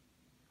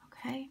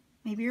 Okay,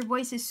 maybe your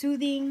voice is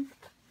soothing.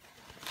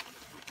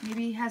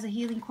 Maybe it has a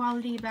healing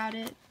quality about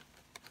it.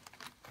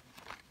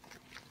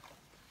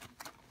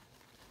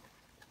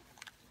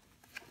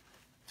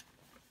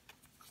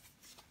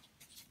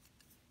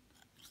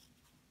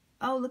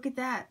 Oh, look at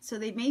that. So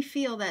they may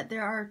feel that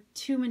there are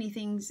too many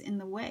things in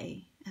the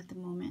way at the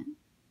moment.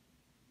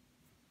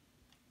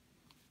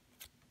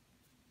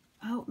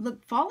 Oh,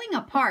 look, falling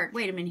apart.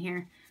 Wait a minute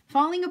here.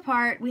 Falling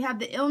apart. We have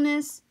the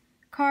illness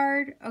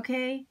card,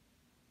 okay?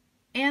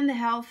 And the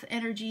health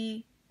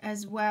energy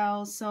as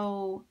well.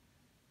 So,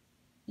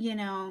 I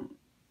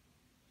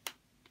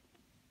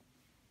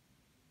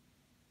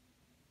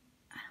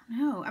don't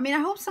know. I mean, I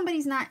hope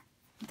somebody's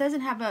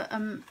doesn't have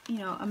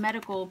a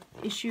medical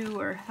issue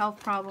or health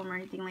problem or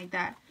anything like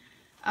that.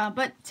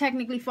 But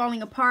technically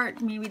falling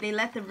apart, maybe they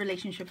let the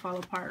relationship fall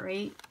apart,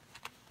 right?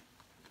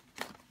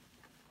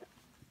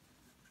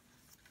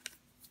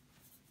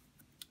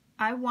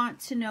 I want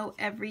to know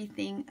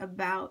everything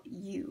about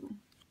you.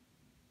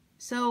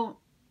 So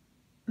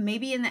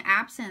maybe in the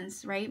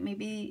absence, right?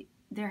 Maybe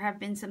there have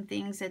been some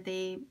things that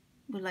they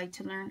would like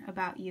to learn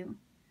about you.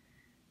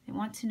 They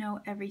want to know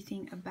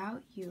everything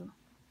about you.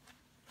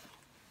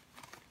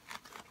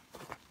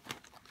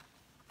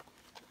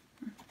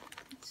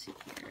 Let's see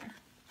here.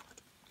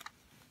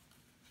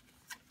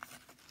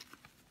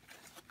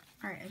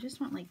 All right, I just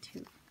want like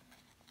 2.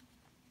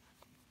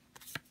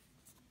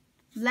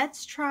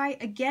 Let's try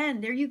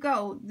again. There you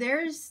go.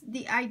 There's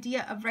the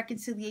idea of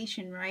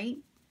reconciliation, right?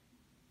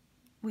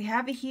 We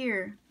have it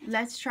here.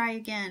 Let's try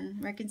again.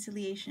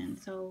 Reconciliation.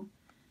 So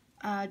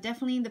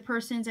definitely the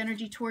person's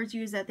energy towards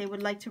you is that they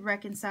would like to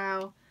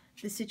reconcile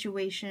the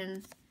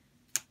situation.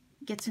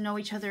 Get to know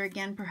each other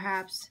again,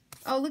 perhaps.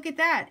 Oh, look at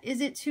that. Is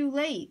it too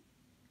late?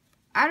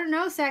 I don't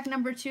know, sack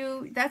number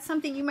 2. That's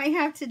something you might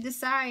have to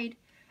decide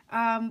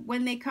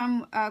when they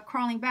come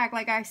crawling back.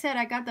 Like I said,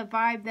 I got the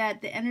vibe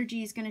that the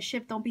energy is going to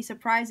shift. Don't be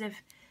surprised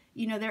if,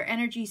 their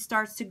energy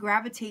starts to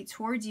gravitate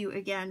towards you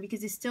again,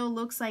 because it still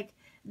looks like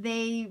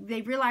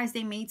they realize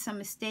they made some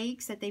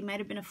mistakes, that they might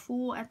have been a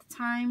fool at the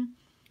time.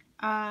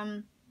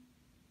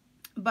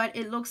 But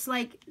it looks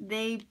like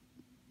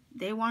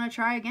they want to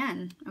try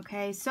again.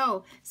 Okay,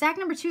 so stack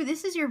number 2,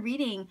 this is your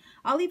reading.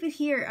 I'll leave it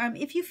here.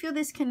 If you feel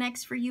this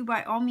connects for you,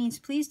 by all means,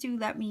 please do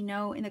let me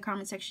know in the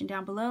comment section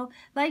down below.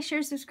 Like,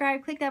 share,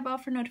 subscribe, click that bell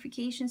for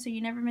notifications so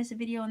you never miss a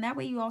video, and that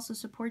way you also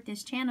support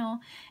this channel.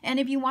 And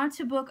if you want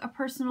to book a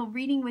personal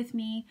reading with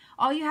me,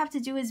 all you have to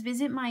do is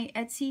visit my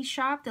Etsy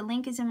shop. The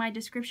link is in my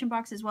description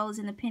box as well as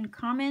in the pinned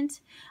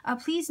comment.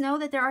 Please know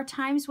that there are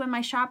times when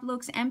my shop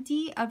looks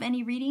empty of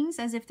any readings,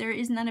 as if there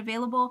is none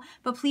available.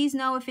 But please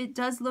know, if it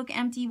does look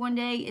empty one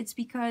day, it's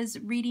because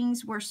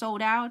readings were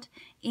sold out,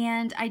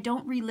 and I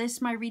don't relist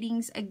my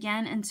readings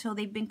again until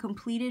they've been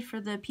completed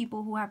for the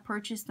people who have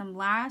purchased them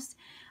last.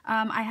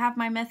 I have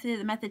my method,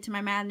 the method to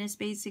my madness.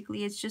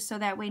 Basically, it's just so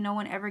that way no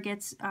one ever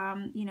gets,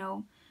 I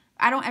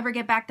don't ever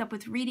get backed up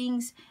with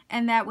readings,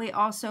 and that way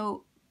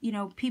also,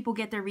 people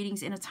get their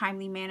readings in a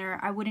timely manner.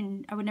 I would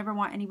never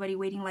want anybody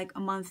waiting like a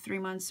month, 3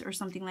 months or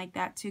something like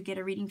that to get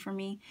a reading from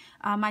me.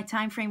 My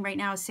time frame right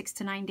now is 6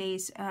 to 9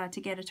 days to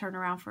get a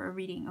turnaround for a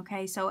reading.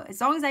 Okay, so as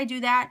long as I do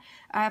that,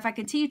 if I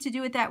continue to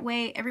do it that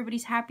way,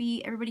 everybody's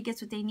happy, everybody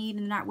gets what they need,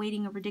 and they're not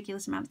waiting a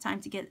ridiculous amount of time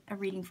to get a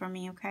reading from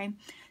me. Okay,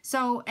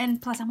 so, and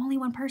plus I'm only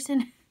one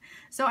person.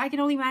 So I can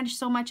only manage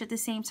so much at the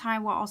same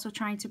time while also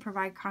trying to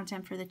provide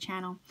content for the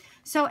channel.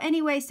 So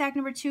anyway, stack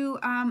number 2,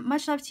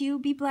 much love to you.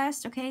 Be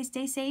blessed, okay?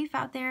 Stay safe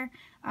out there.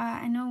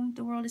 I know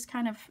the world is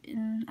kind of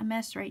in a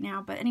mess right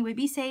now, but anyway,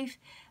 be safe,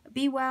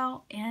 be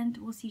well, and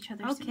we'll see each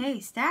other soon. Okay,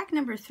 stack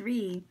number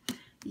 3.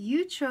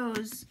 You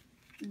chose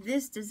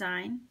this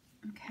design,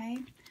 okay?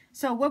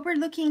 So what we're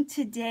looking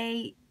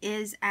today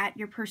is at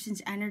your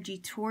person's energy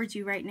towards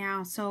you right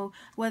now. So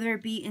whether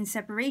it be in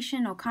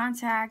separation or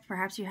contact,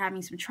 perhaps you're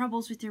having some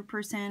troubles with your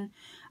person,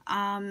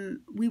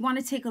 we want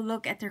to take a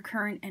look at their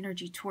current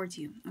energy towards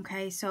you.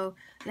 Okay, so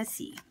let's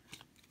see.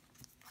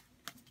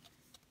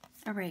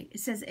 All right, it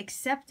says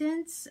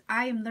acceptance.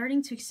 I am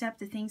learning to accept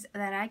the things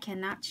that I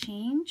cannot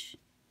change.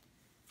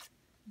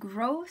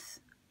 Growth.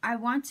 I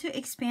want to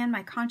expand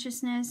my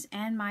consciousness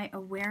and my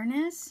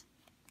awareness.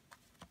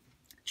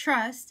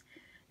 Trust.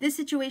 This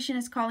situation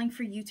is calling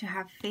for you to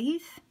have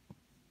faith.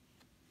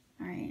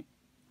 All right.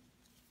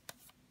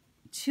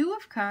 2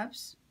 of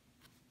Cups.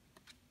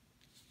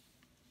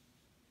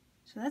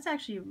 So that's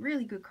actually a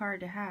really good card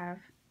to have.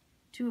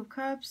 2 of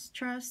Cups,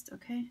 trust,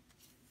 okay.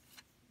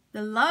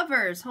 The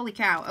Lovers, holy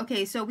cow.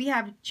 Okay, so we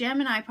have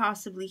Gemini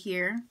possibly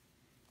here.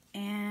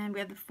 And we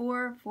have the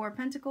Four of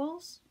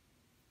Pentacles.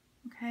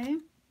 Okay.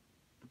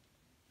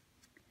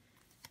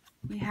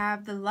 We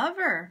have the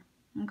Lover.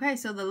 Okay,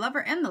 so the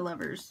Lover and the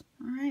Lovers.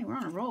 All right, we're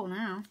on a roll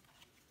now.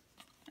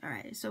 All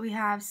right, so we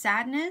have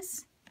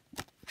sadness,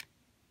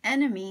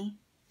 enemy,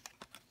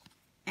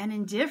 and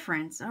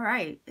indifference. All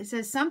right, it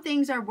says some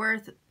things are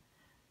worth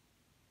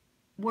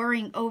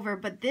worrying over,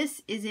 but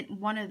this isn't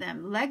one of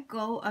them. Let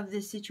go of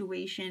this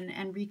situation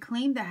and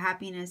reclaim the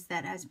happiness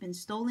that has been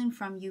stolen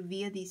from you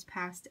via these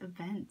past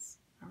events.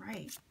 All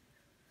right.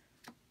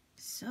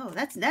 So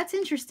that's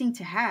interesting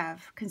to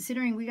have,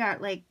 considering we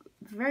got like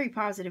very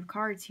positive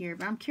cards here,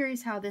 but I'm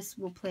curious how this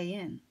will play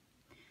in.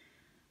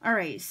 All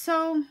right,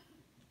 so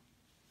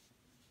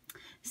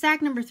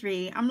stack number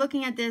 3. I'm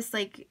looking at this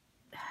like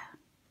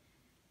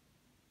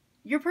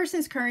your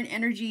person's current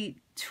energy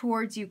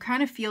towards you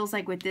kind of feels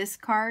like with this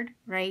card,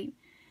 right?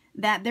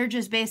 That they're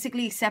just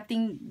basically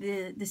accepting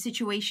the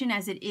situation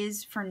as it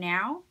is for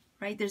now,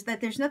 right?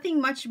 There's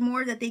nothing much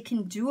more that they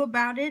can do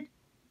about it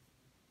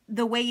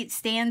the way it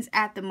stands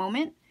at the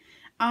moment.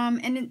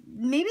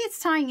 Maybe it's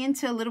tying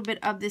into a little bit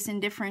of this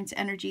indifference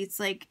energy. It's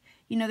like,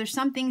 you know, there's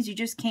some things you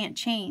just can't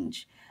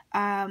change.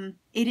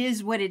 It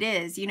is what it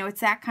is. You know,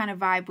 it's that kind of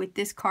vibe with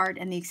this card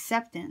and the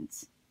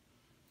acceptance.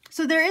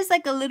 So there is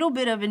like a little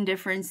bit of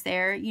indifference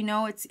there. You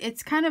know,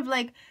 it's kind of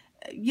like,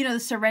 you know, the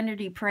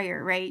serenity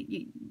prayer, right?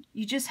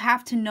 You just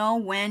have to know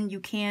when you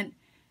can't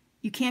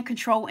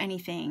control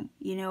anything,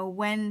 you know,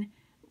 when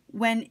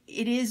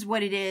it is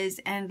what it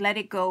is, and let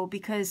it go,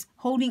 because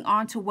holding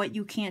on to what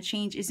you can't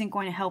change isn't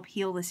going to help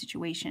heal the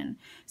situation.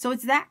 So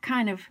it's that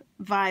kind of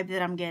vibe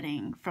that I'm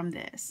getting from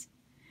this.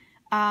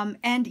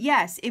 And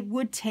yes, it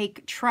would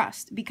take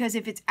trust, because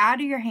if it's out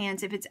of your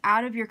hands, if it's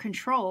out of your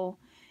control,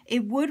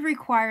 it would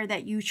require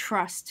that you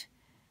trust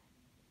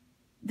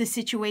the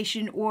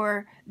situation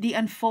or the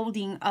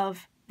unfolding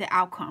of the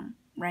outcome,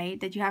 right?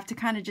 That you have to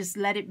kind of just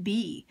let it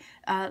be.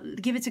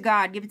 Give it to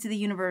God, give it to the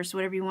universe,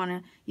 whatever you want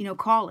to, you know,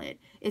 call it.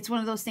 It's one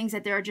of those things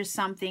that there are just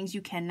some things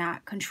you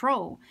cannot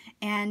control.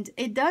 And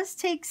it does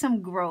take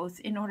some growth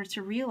in order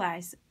to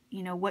realize,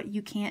 you know, what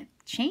you can't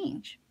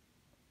change.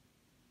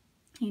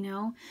 You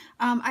know,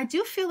 I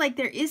do feel like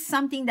there is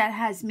something that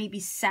has maybe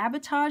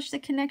sabotaged the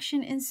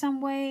connection in some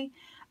way,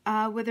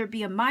 whether it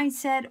be a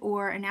mindset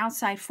or an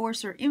outside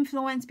force or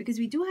influence, because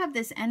we do have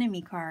this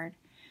enemy card.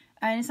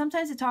 And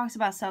sometimes it talks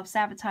about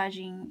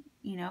self-sabotaging,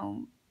 you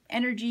know,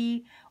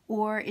 energy,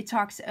 or it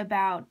talks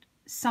about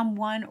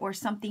someone or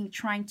something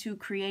trying to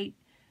create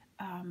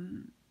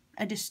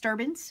a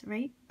disturbance,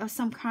 right, of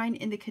some kind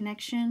in the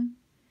connection.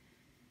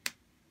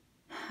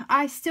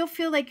 I still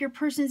feel like your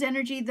person's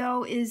energy,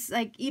 though, is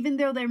like, even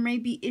though there may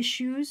be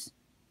issues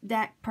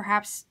that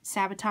perhaps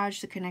sabotage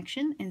the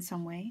connection in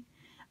some way,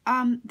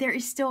 there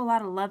is still a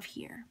lot of love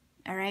here.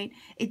 All right.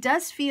 It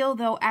does feel,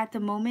 though, at the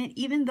moment,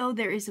 even though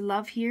there is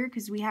love here,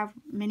 because we have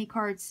many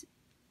cards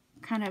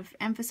kind of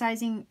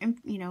emphasizing,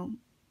 you know,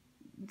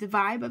 the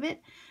vibe of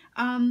it,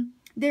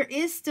 there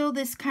is still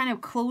this kind of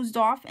closed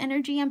off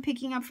energy I'm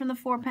picking up from the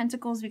Four of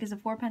Pentacles, because the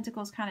Four of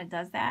Pentacles kind of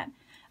does that.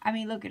 I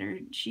mean, look at her.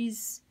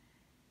 She's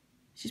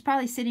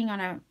probably sitting on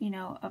a, you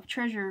know, a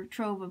treasure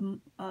trove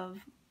of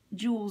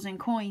jewels and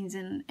coins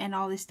and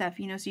all this stuff,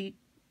 you know. So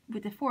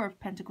with the Four of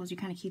Pentacles, you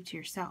kind of keep to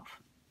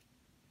yourself.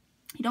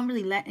 You don't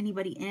really let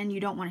anybody in. You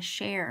don't want to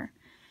share.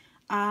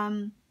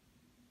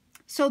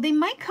 So they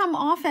might come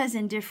off as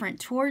indifferent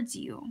towards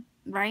you,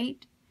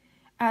 right?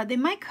 They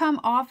might come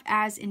off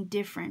as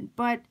indifferent,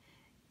 but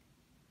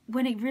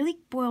when it really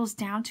boils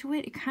down to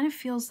it, it kind of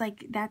feels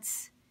like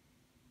that's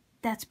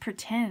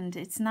pretend.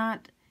 It's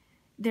not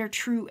their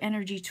true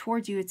energy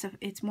towards you.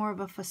 It's more of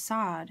a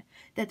facade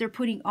that they're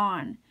putting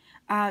on.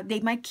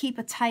 They might keep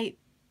a tight,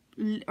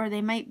 or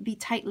they might be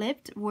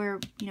tight-lipped, where,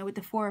 you know, with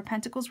the Four of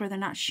Pentacles, where they're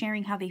not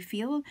sharing how they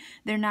feel.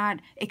 They're not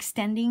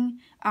extending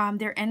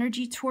their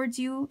energy towards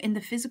you in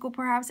the physical,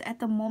 perhaps, at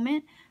the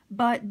moment.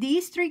 But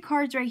these 3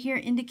 cards right here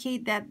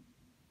indicate that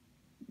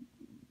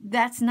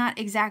that's not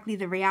exactly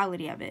the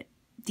reality of it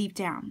deep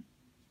down.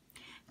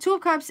 2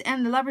 of Cups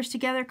and the Lovers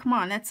together, come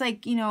on, that's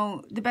like, you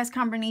know, the best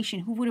combination.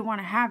 Who wouldn't want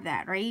to have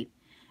that, right?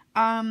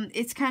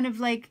 It's kind of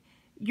like,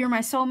 you're my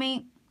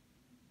soulmate.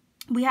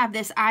 We have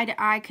this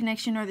eye-to-eye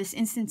connection, or this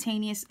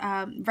instantaneous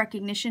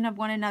recognition of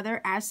one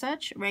another as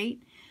such, right?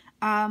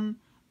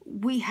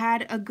 We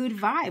had a good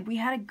vibe. We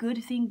had a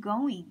good thing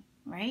going,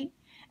 right?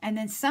 And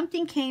then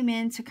something came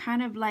in to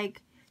kind of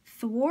like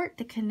thwart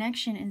the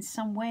connection in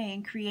some way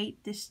and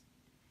create this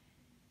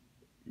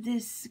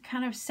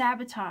kind of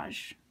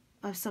sabotage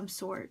of some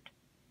sort.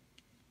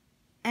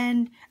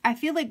 And I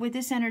feel like with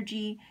this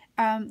energy,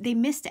 they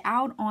missed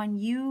out on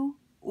you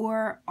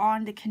or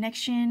on the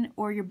connection,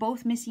 or you're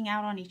both missing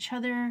out on each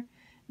other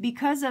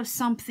because of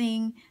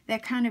something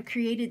that kind of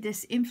created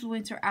this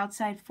influence or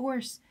outside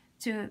force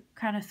to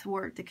kind of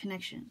thwart the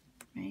connection,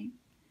 right?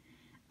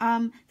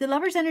 The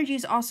Lover's energy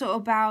is also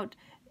about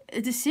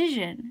a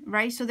decision,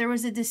 right? So there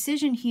was a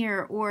decision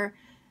here, or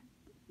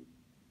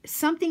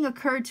something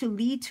occurred to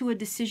lead to a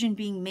decision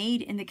being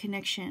made in the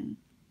connection.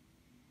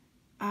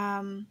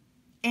 And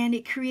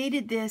it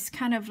created this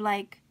kind of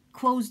like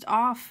closed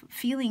off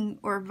feeling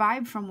or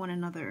vibe from one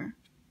another.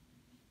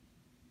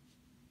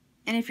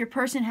 And if your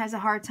person has a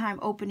hard time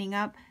opening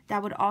up,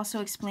 that would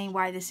also explain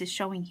why this is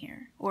showing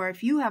here. Or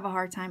if you have a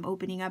hard time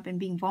opening up and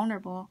being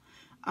vulnerable,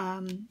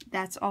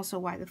 that's also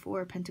why the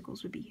 4 of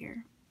Pentacles would be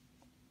here,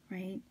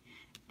 right?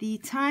 The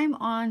time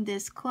on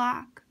this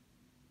clock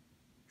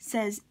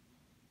says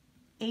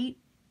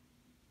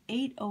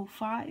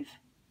 8:05,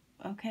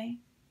 okay?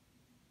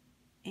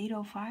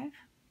 8:05.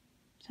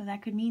 So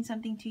that could mean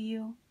something to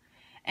you.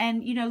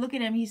 And, you know, look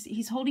at him.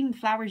 He's holding the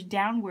flowers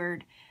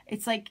downward.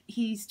 It's like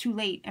he's too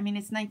late. I mean,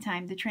 it's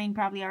nighttime. The train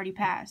probably already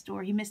passed,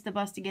 or he missed the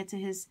bus to get to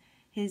his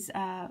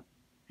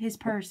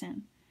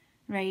person,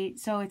 right?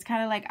 So it's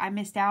kind of like, I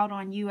missed out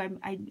on you.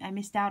 I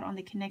missed out on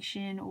the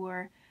connection,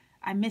 or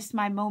I missed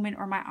my moment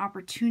or my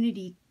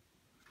opportunity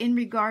in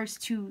regards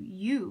to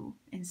you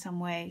in some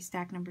way.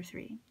 Stack number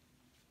 3.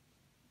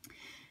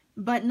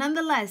 But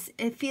nonetheless,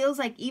 it feels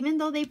like even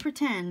though they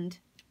pretend,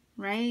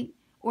 right,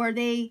 or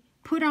they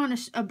put on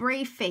a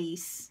brave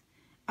face,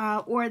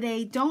 or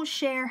they don't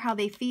share how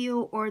they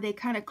feel, or they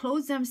kind of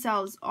close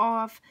themselves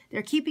off,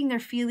 they're keeping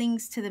their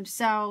feelings to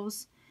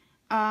themselves,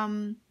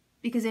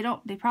 because they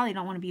probably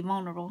don't want to be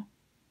vulnerable,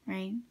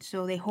 right?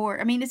 So they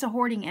hoard. I mean, it's a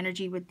hoarding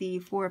energy with the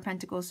 4 of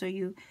Pentacles. So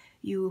you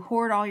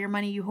hoard all your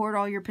money, you hoard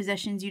all your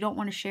possessions. You don't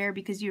want to share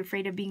because you're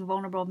afraid of being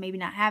vulnerable, maybe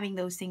not having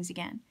those things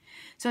again.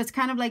 So it's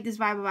kind of like this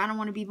vibe of, I don't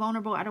want to be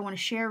vulnerable, I don't want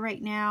to share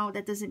right now.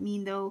 That doesn't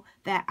mean though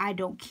that I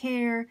don't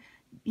care.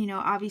 You know,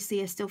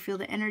 obviously I still feel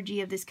the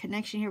energy of this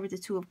connection here with the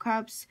 2 of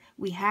Cups.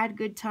 We had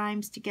good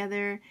times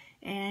together,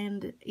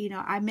 and, you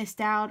know, I missed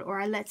out,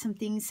 or I let some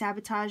things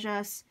sabotage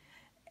us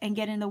and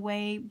get in the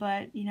way,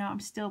 but, you know,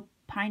 I'm still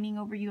pining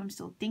over you. I'm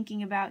still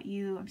thinking about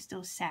you. I'm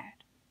still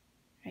sad,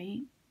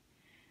 right?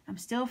 I'm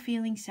still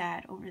feeling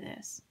sad over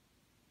this.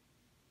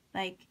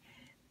 Like,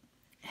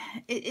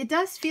 it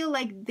does feel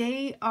like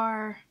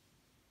they're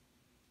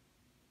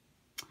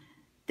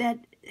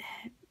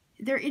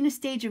in a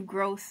stage of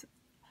growth.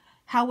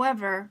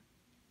 However,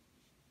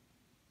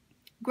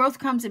 growth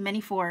comes in many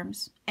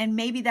forms, and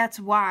maybe that's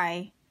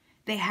why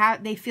they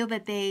feel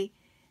that they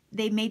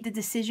made the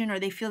decision, or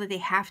they feel that they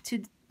have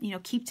to, you know,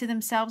 keep to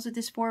themselves with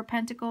this 4 of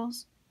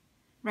Pentacles,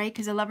 right?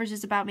 Because the Lovers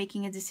is about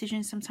making a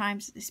decision.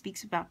 Sometimes it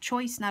speaks about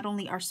choice, not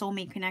only our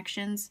soulmate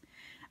connections,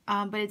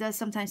 but it does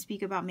sometimes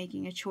speak about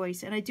making a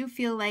choice. And I do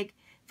feel like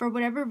for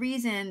whatever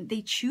reason,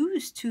 they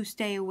choose to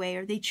stay away,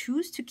 or they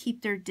choose to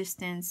keep their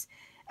distance.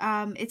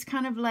 It's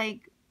kind of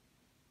like,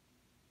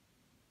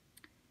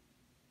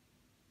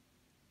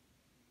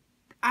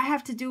 I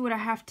have to do what I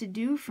have to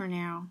do for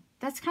now.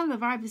 That's kind of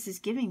the vibe this is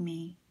giving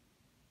me.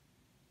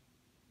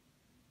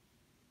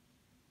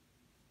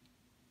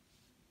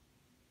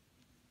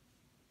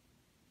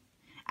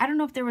 I don't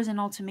know if there was an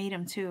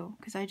ultimatum too,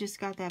 because I just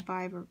got that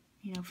vibe,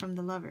 you know, from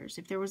the Lovers.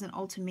 If there was an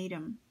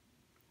ultimatum.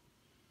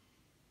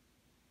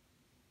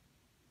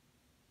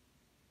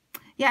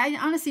 Yeah, I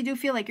honestly do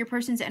feel like your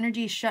person's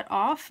energy is shut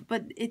off,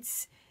 but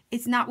it's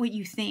not what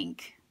you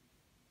think.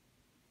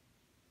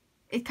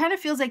 It kind of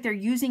feels like they're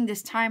using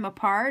this time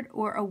apart,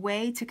 or a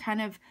way to kind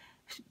of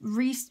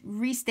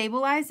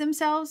restabilize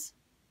themselves.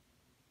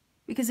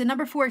 Because the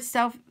number 4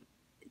 itself,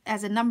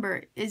 as a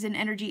number, is an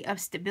energy of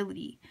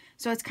stability.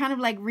 So it's kind of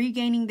like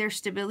regaining their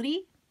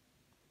stability.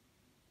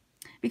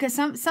 Because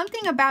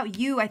something about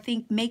you, I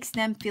think, makes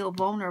them feel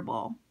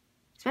vulnerable.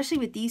 Especially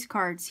with these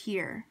cards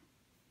here.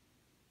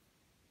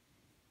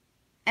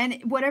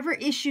 And whatever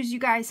issues you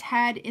guys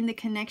had in the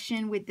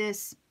connection with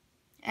this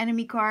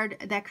enemy card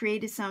that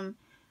created some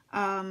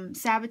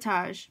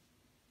sabotage,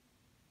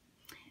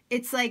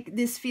 it's like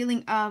this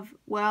feeling of,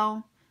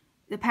 well,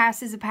 the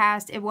past is the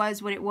past. It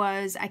was what it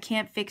was. I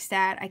can't fix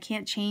that. I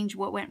can't change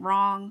what went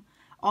wrong.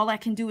 All I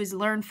can do is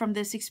learn from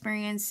this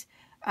experience,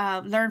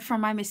 learn from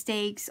my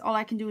mistakes. All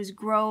I can do is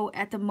grow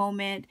at the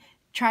moment,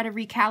 try to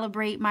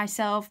recalibrate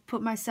myself,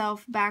 put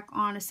myself back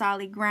on a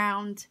solid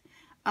ground,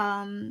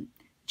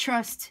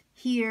 trust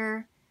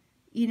here,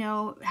 you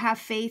know, have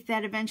faith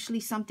that eventually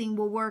something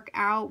will work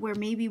out where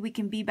maybe we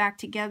can be back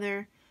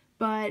together.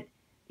 But,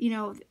 you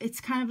know,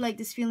 it's kind of like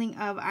this feeling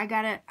of, I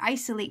gotta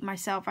isolate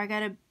myself. I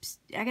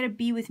gotta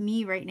be with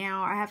me right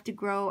now. I have to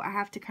grow. I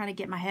have to kind of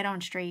get my head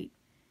on straight.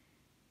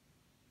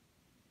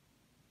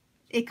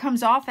 It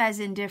comes off as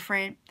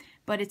indifferent,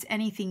 but it's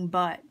anything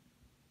but.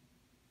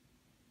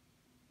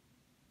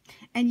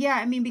 And yeah,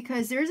 I mean,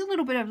 because there's a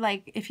little bit of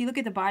like, if you look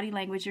at the body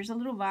language, there's a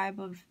little vibe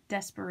of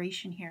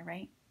desperation here,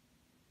 right?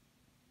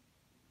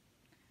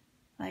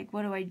 Like,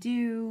 what do I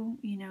do?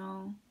 You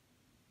know,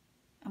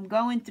 I'm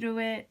going through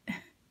it.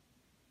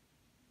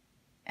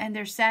 And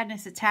there's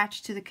sadness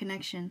attached to the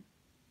connection.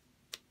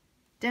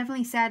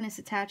 Definitely sadness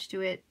attached to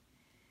it.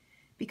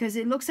 Because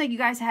it looks like you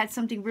guys had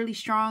something really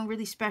strong,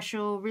 really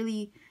special,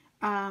 really,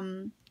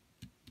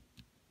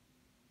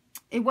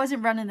 it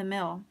wasn't run of the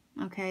mill,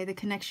 okay, the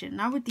connection.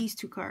 Not with these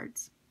two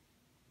cards.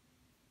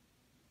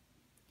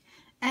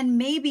 And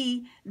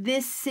maybe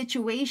this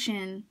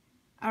situation,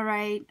 all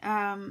right,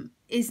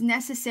 is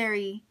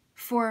necessary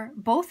for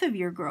both of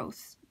your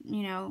growth.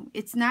 You know,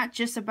 it's not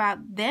just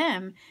about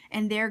them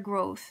and their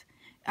growth.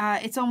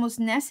 It's almost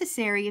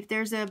necessary if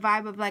there's a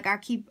vibe of like,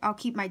 I'll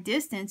keep my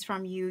distance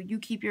from you, you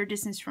keep your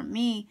distance from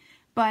me.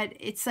 But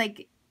it's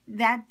like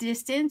that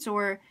distance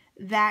or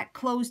that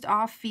closed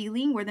off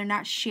feeling where they're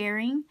not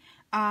sharing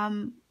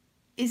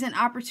is an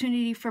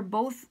opportunity for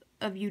both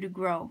of you to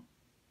grow.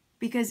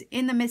 Because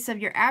in the midst of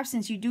your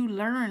absence, you do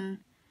learn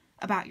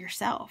about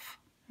yourself,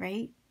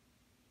 right?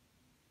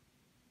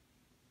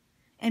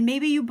 And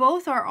maybe you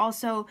both are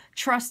also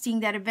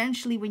trusting that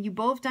eventually when you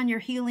both done your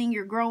healing,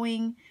 you're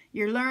growing,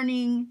 you're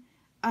learning,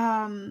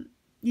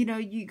 you know,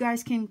 you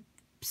guys can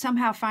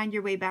somehow find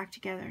your way back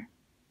together,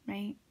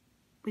 right?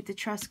 With the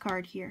trust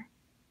card here.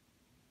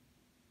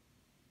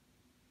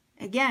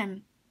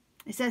 Again,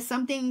 it says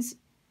some things,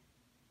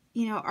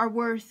 you know, are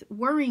worth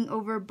worrying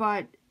over,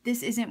 but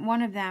this isn't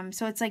one of them.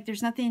 So it's like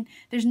there's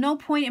no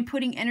point in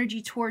putting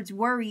energy towards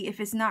worry if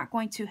it's not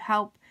going to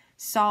help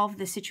solve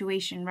the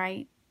situation,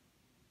 right?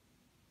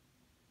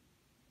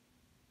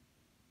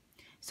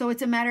 So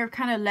it's a matter of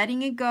kind of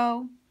letting it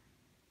go.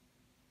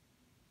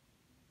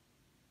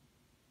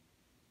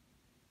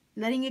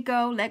 Letting it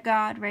go, let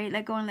God, right?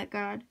 Let go and let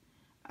God.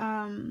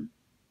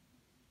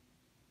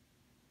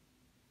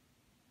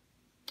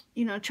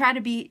 You know, try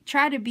to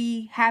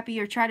be happy,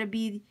 or try to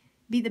be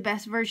the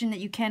best version that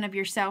you can of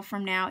yourself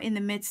from now in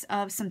the midst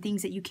of some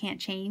things that you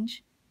can't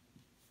change.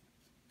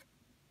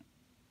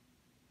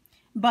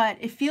 But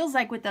it feels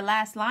like with the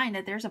last line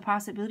that there's a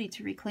possibility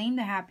to reclaim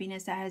the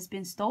happiness that has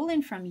been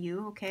stolen from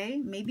you,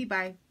 okay? Maybe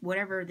by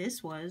whatever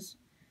this was.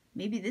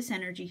 Maybe this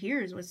energy here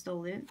is what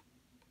stole it.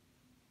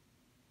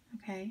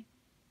 Okay?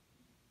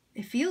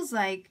 It feels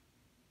like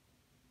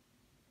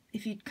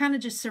if you kind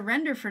of just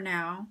surrender for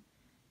now,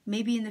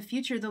 maybe in the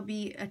future there'll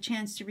be a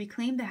chance to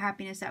reclaim the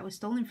happiness that was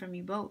stolen from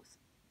you both.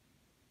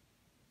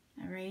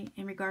 All right?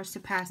 In regards to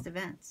past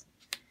events.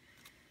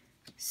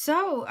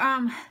 So,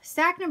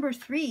 stack number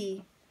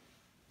 3.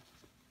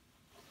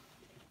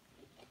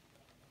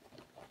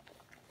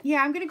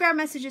 Yeah, I'm going to grab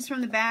messages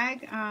from the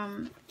bag.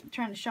 I'm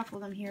trying to shuffle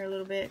them here a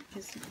little bit.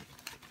 Let's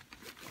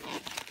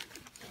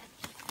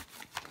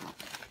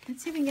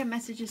see if we can get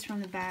messages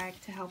from the bag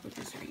to help with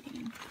this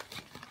reading.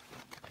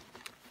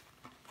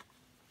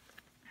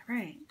 All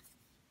right.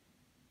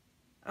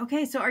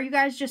 Okay, so are you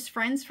guys just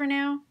friends for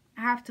now?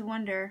 I have to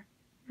wonder,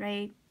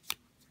 right?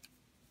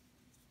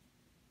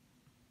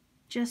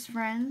 Just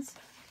friends?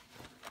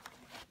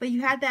 But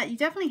you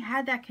definitely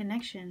had that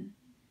connection.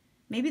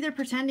 Maybe they're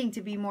pretending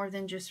to be more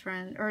than just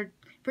friends, or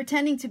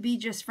pretending to be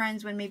just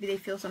friends when maybe they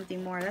feel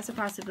something more. That's a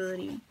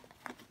possibility.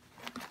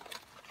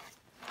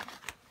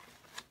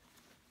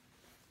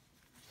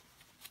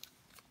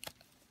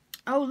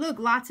 Oh, look,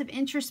 lots of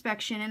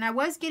introspection. And I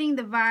was getting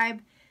the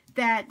vibe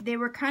that they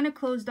were kind of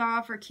closed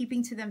off or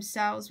keeping to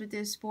themselves with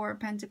this 4 of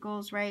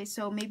Pentacles, right?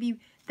 So maybe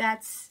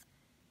that's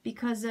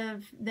because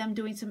of them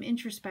doing some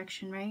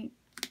introspection, right?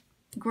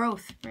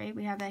 Growth, right?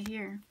 We have that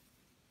here.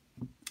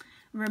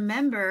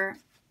 Remember.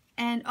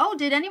 And, oh,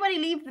 did anybody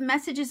leave the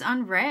messages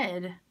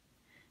unread?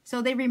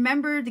 So they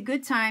remember the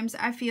good times.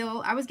 I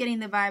was getting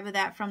the vibe of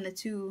that from the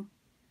two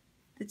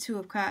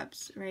of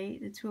Cups,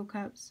 right? The 2 of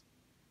Cups.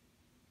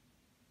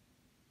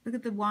 Look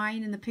at the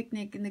wine and the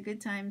picnic and the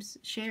good times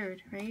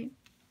shared, right?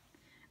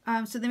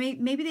 So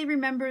maybe they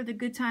remember the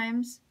good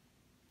times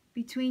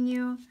between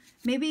you.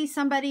 Maybe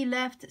somebody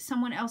left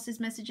someone else's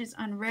messages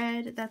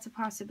unread. That's a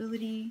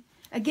possibility.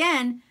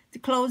 Again,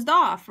 closed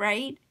off,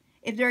 right?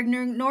 If they're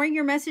ignoring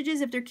your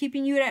messages, if they're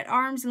keeping you at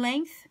arm's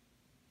length,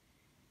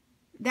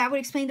 that would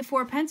explain the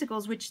 4 of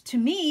Pentacles, which to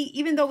me,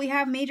 even though we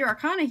have major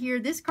arcana here,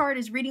 this card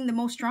is reading the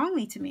most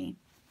strongly to me.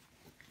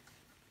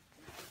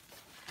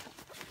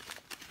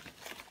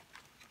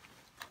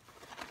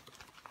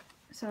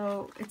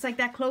 So it's like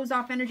that closed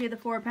off energy of the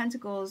 4 of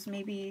Pentacles.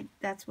 Maybe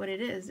that's what it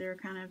is. They're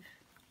kind of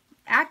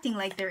acting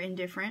like they're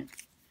indifferent.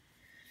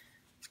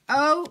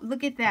 Oh,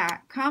 look at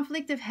that.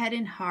 Conflict of head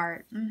and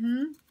heart.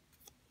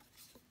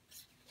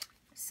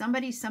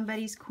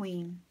 Somebody's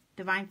queen.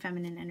 Divine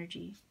feminine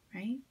energy,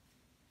 right?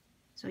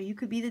 So you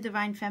could be the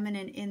divine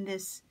feminine in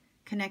this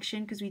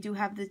connection, because we do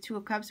have the Two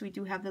of Cups. We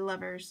do have the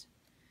Lovers.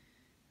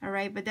 All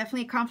right, but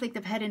definitely a conflict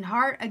of head and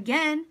heart.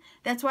 Again,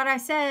 that's what I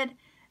said.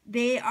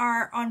 They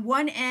are on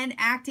one end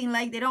acting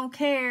like they don't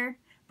care,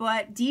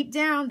 but deep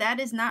down, that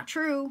is not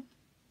true.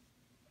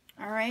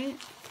 All right,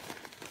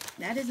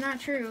 that is not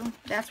true.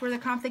 That's where the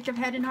conflict of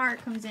head and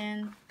heart comes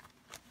in.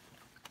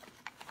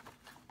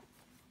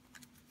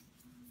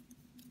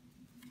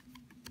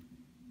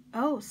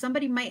 Oh,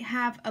 somebody might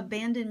have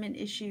abandonment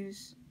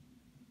issues.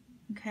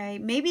 Okay,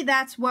 maybe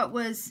that's what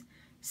was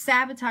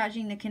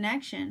sabotaging the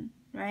connection,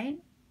 right?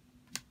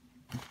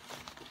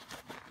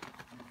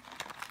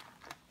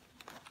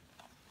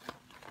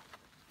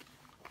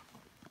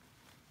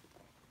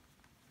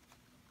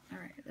 All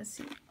right, let's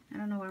see. I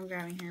don't know what I'm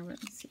grabbing here, but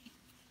let's see.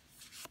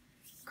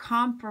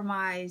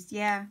 Compromised.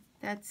 Yeah,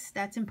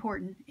 that's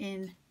important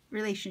in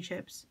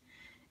relationships.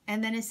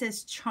 And then it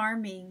says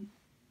charming.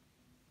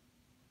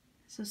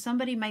 So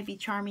somebody might be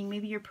charming.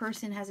 Maybe your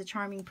person has a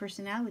charming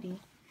personality.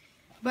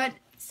 But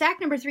stack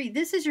number 3,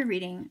 this is your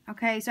reading,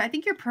 okay? So I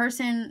think your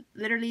person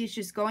literally is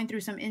just going through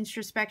some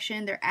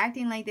introspection. They're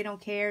acting like they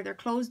don't care. They're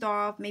closed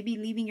off, maybe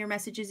leaving your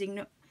messages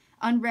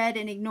unread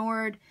and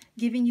ignored,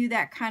 giving you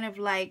that kind of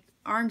like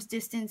arm's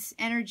distance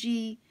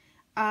energy.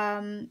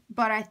 But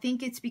I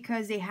think it's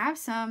because they have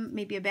some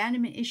maybe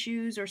abandonment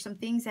issues or some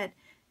things that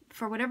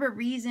for whatever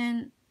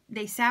reason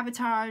they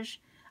sabotage.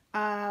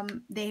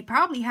 They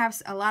probably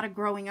have a lot of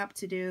growing up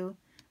to do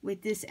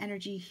with this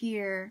energy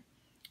here.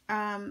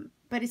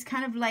 But it's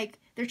kind of like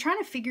they're trying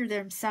to figure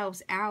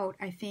themselves out,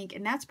 I think,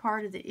 and that's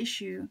part of the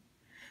issue.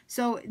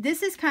 So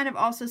this is kind of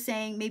also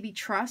saying maybe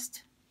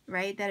trust,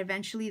 right? That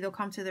eventually they'll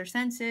come to their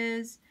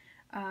senses.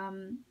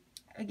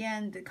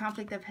 Again, the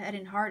conflict of head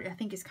and heart, I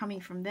think, is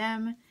coming from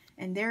them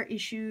and their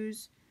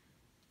issues.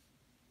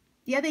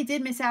 Yeah, they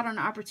did miss out on an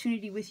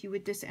opportunity with you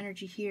with this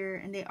energy here,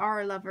 and they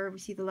are a lover. We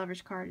see the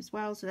Lover's card as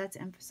well, so that's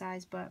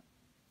emphasized, but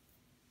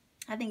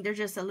I think they're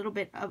just a little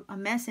bit of a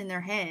mess in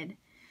their head.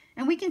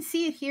 And we can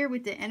see it here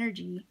with the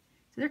energy.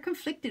 So they're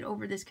conflicted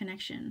over this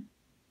connection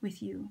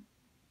with you.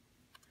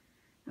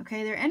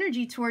 Okay, their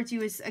energy towards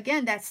you is,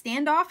 again, that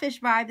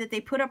standoffish vibe that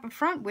they put up a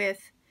front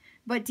with.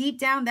 But deep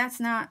down, that's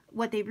not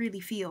what they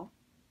really feel.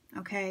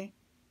 Okay?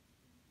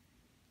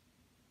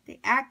 They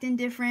act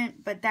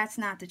indifferent, but that's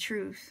not the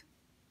truth.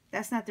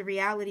 That's not the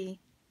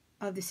reality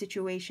of the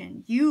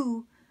situation.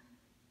 You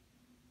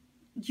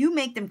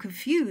make them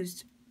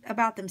confused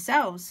about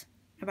themselves,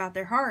 about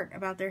their heart,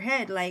 about their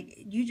head. Like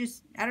you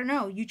just, I don't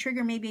know, you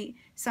trigger maybe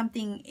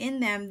something in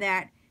them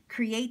that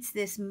creates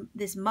this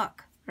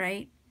muck,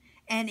 right?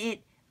 And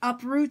it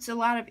uproots a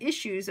lot of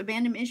issues,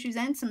 abandonment issues,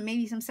 and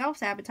maybe some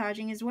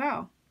self-sabotaging as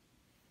well.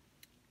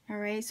 All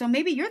right, so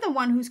maybe you're the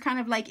one who's kind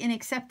of like in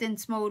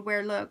acceptance mode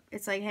where, look,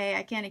 it's like, hey,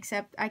 I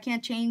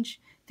can't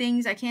change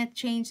things, I can't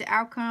change the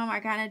outcome, I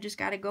kind of just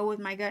got to go with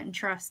my gut and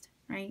trust,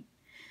 right?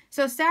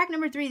 So stack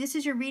number 3, this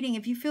is your reading.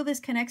 If you feel this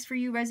connects for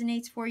you,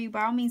 resonates for you,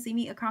 by all means, leave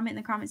me a comment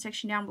in the comment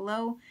section down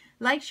below.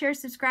 Like, share,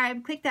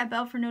 subscribe, click that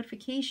bell for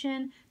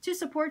notification to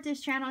support this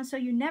channel so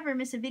you never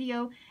miss a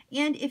video.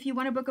 And if you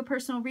want to book a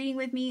personal reading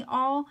with me,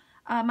 all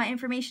my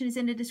information is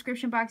in the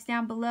description box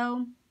down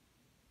below.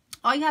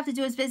 All you have to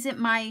do is visit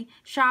my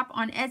shop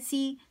on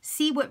Etsy,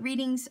 see what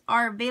readings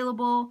are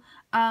available.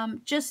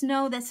 Just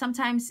know that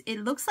sometimes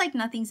it looks like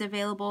nothing's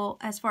available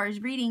as far as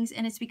readings,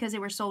 and it's because they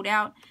were sold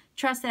out.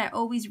 Trust that I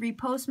always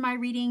repost my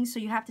readings, so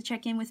you have to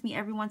check in with me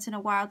every once in a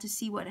while to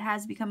see what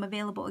has become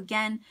available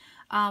again.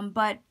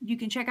 But you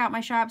can check out my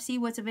shop, see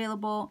what's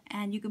available,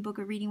 and you can book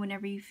a reading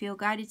whenever you feel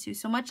guided to.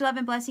 So much love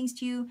and blessings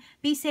to you.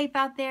 Be safe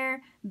out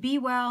there. Be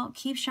well.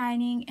 Keep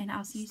shining, and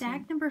I'll see you soon.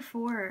 Stack number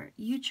 4,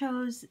 you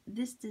chose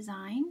this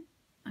design.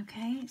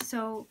 Okay,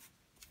 so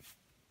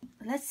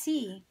let's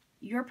see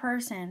your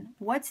person.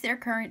 What's their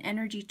current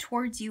energy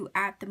towards you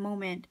at the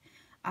moment?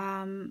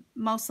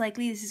 Most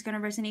likely this is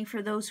going to resonate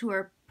for those who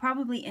are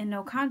probably in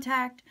no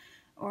contact,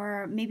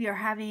 or maybe are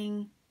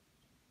having,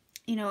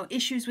 you know,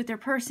 issues with their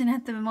person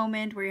at the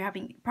moment, where you're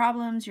having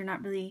problems, you're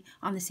not really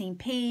on the same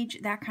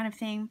page, that kind of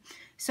thing.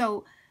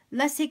 So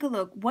let's take a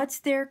look. What's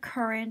their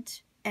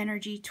current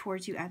energy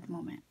towards you at the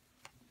moment?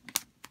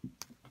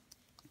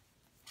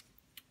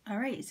 All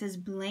right, it says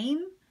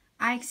blame.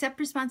 I accept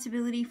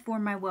responsibility for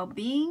my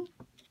well-being.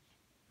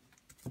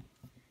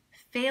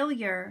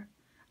 Failure.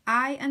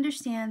 I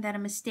understand that a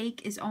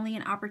mistake is only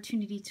an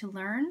opportunity to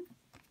learn.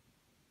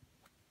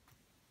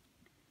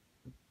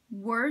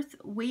 Worth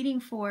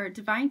waiting for.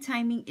 Divine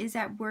timing is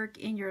at work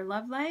in your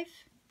love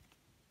life.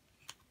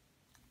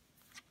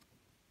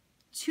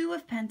 2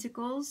 of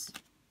Pentacles.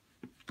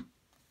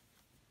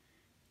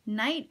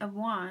 Knight of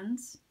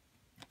Wands.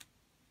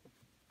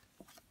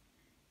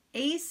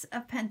 Ace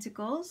of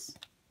Pentacles.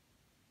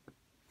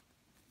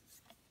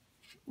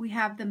 We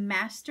have the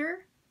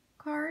Master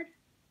card.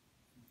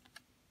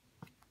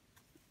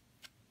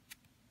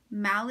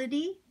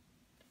 Malady.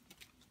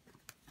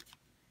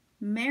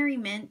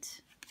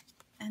 merriment.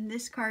 And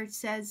this card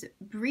says,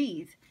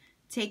 breathe.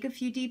 Take a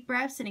few deep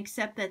breaths and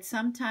accept that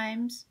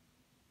sometimes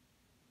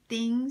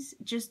things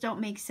just don't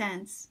make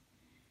sense.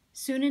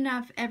 Soon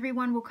enough,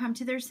 everyone will come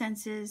to their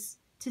senses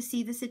to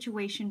see the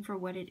situation for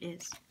what it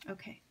is.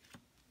 Okay.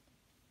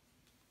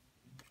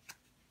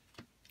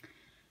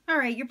 All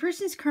right, your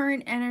person's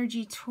current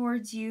energy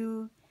towards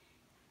you,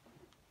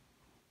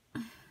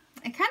 it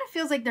kind of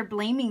feels like they're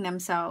blaming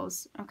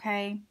themselves,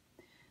 okay?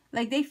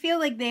 Like they feel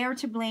like they are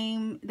to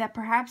blame, that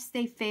perhaps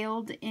they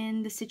failed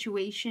in the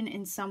situation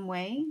in some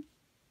way.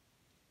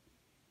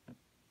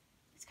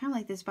 It's kind of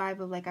like this vibe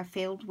of like, I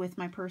failed with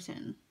my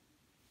person.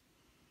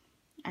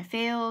 I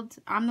failed,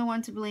 I'm the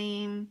one to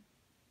blame.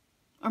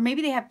 Or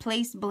maybe they have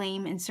placed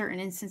blame in certain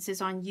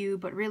instances on you,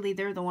 but really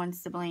they're the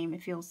ones to blame,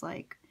 it feels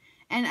like.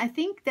 And I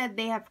think that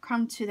they have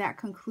come to that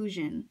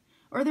conclusion,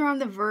 or they're on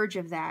the verge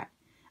of that.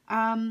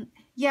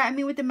 Yeah, I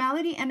mean, with the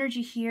Malady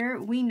energy here,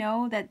 we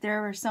know that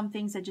there are some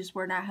things that just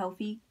were not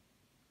healthy,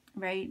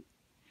 right?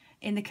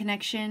 In the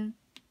connection.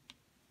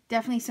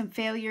 Definitely some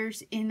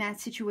failures in that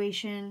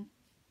situation.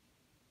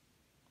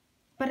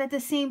 But at the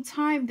same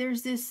time,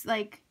 there's this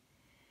like,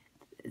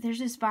 there's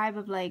this vibe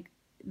of like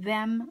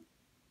them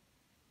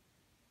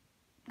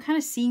kind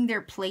of seeing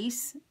their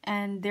place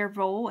and their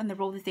role and the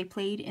role that they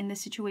played in the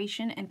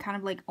situation and kind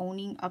of like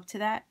owning up to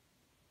that.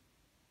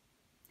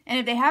 And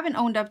if they haven't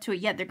owned up to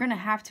it yet, they're going to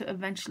have to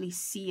eventually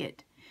see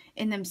it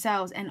in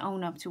themselves and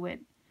own up to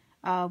it.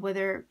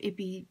 Whether it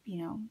be, you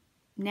know,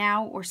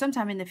 now or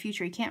sometime in the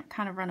future. You can't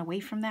kind of run away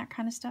from that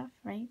kind of stuff,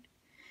 right?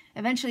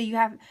 Eventually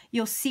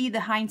you'll see the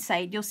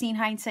hindsight. You'll see in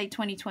hindsight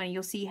 2020.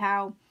 You'll see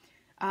how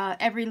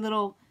every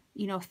little,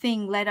 you know,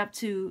 thing led up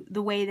to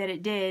the way that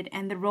it did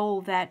and the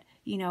role that,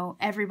 you know,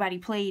 everybody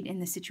played in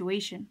the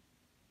situation.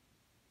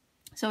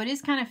 So it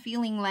is kind of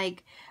feeling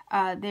like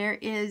there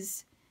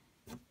is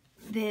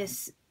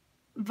this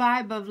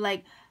vibe of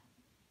like,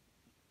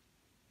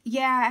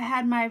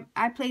 yeah,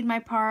 I played my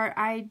part.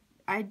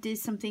 I did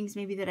some things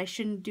maybe that I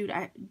shouldn't do.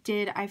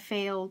 I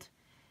failed.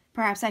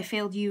 Perhaps I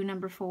failed you,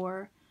 number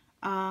 4.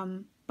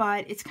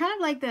 But it's kind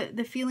of like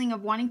the feeling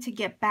of wanting to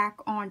get back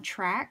on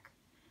track,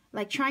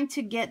 like trying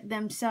to get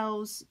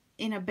themselves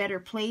in a better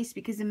place,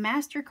 because the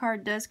Master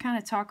card does kind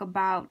of talk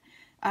about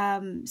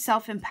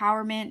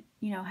self-empowerment,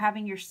 you know,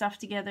 having your stuff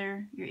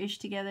together, your ish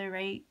together,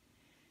 right?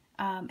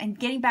 And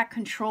getting back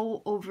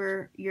control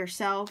over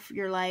yourself,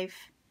 your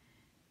life.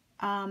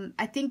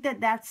 I think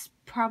that that's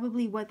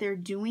probably what they're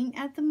doing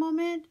at the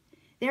moment.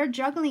 They're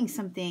juggling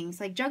some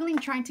things, like juggling,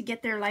 trying to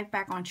get their life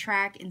back on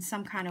track in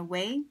some kind of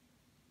way.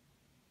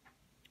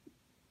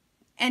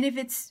 And if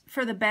it's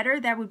for the better,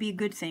 that would be a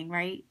good thing,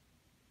 right?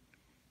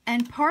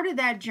 And part of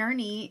that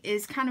journey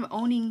is kind of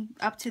owning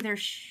up to their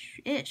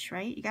ish,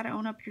 right? You got to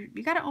own up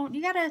you got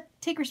to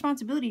take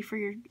responsibility for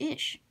your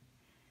ish,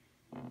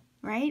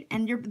 right?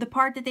 And the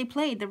part that they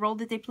played, the role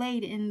that they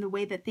played in the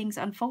way that things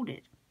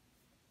unfolded.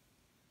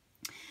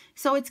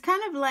 So it's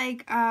kind of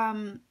like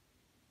I'm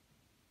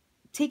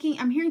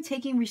hearing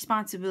taking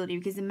responsibility,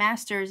 because the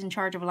Master is in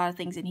charge of a lot of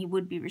things and he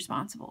would be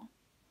responsible.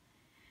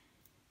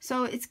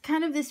 So it's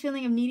kind of this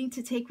feeling of needing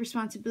to take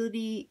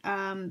responsibility.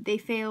 They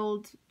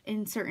failed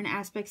in certain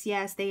aspects.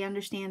 Yes, they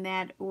understand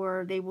that,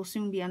 or they will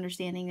soon be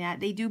understanding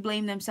that. They do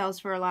blame themselves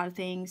for a lot of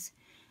things.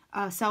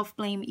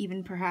 Self-blame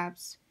even,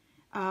 perhaps.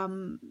 A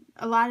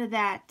lot of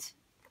that,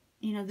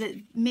 you know,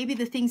 maybe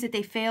the things that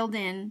they failed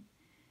in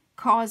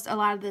caused a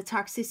lot of the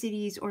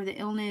toxicities or the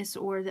illness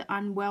or the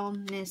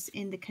unwellness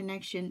in the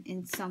connection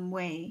in some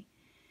way.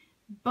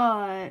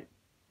 But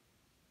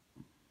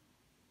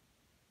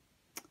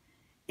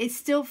it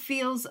still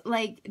feels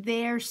like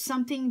there's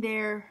something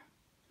there.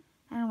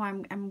 I don't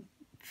know, I'm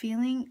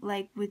feeling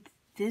like with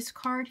this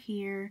card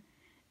here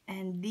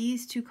and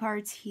these 2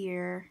 cards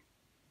here,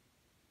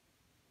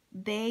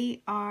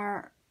 they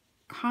are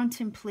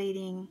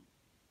contemplating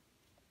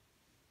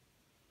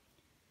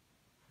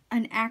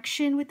an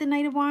action with the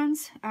Knight of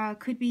Wands.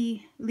 Could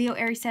be Leo,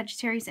 Aries,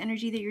 Sagittarius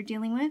energy that you're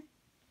dealing with.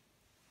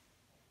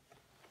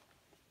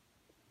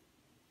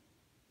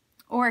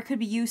 Or it could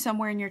be you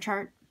somewhere in your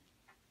chart.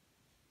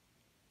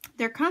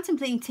 They're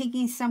contemplating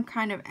taking some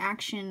kind of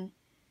action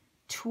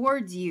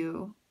towards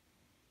you,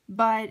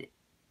 but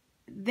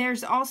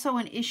there's also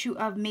an issue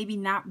of maybe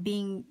not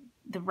being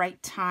the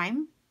right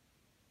time.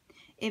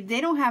 If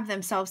they don't have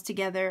themselves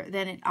together,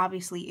 then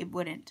obviously it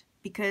wouldn't,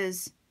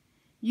 because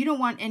you don't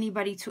want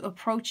anybody to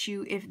approach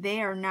you if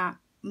they are not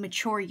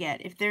mature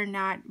yet, if they're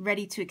not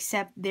ready to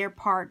accept their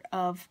part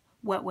of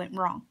what went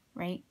wrong,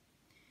 right?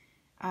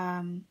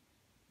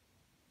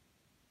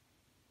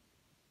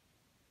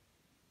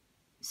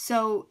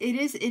 So it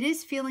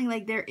is feeling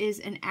like there is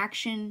an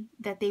action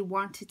that they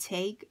want to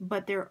take,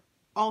 but they're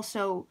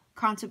also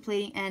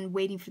contemplating and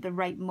waiting for the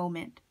right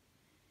moment.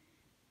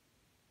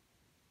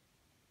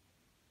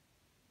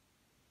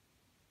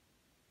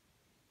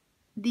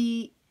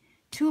 The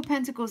 2 of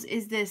Pentacles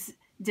is this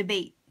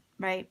debate,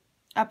 right?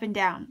 Up and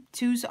down.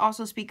 2s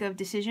also speak of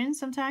decisions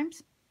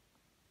sometimes.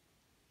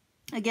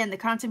 Again, the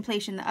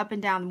contemplation, the up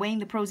and down, weighing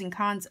the pros and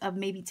cons of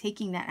maybe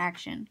taking that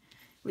action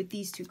with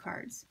these 2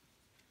 cards.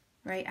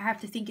 right? I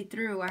have to think it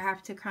through. I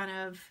have to kind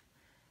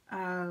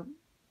of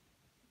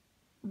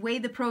weigh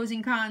the pros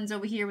and cons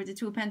over here with the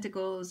Two of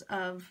Pentacles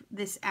of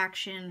this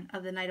action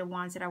of the Knight of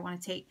Wands that I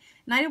want to take.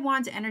 Knight of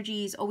Wands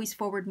energy is always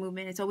forward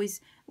movement. It's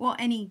always, well,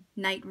 any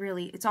knight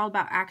really. It's all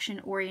about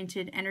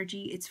action-oriented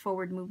energy. It's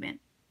forward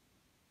movement.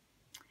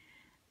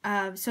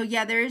 So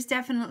yeah, there is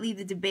definitely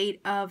the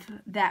debate of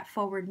that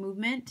forward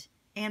movement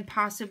and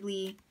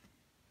possibly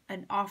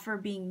an offer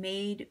being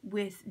made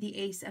with the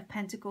Ace of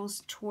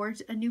Pentacles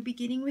towards a new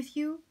beginning with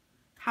you.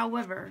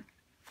 However,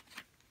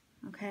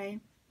 okay,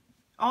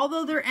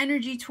 although their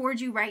energy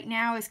towards you right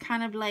now is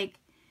kind of like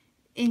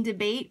in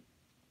debate,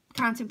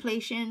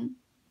 contemplation,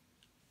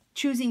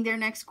 choosing their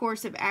next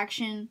course of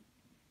action,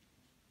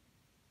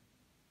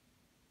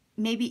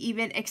 maybe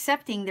even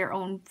accepting their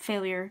own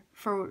failure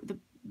for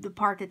the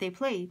part that they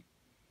played.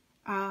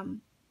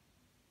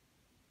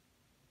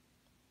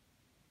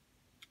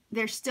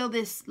 There's still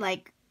this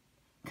like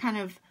kind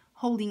of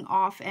holding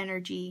off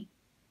energy.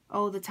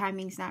 Oh, the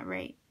timing's not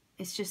right.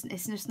 It's just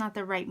not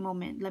the right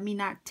moment. Let me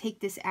not take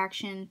this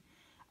action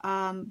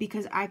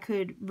because I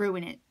could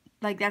ruin it.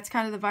 Like, that's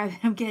kind of the vibe that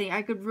I'm getting.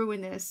 I could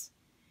ruin this.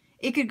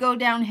 It could go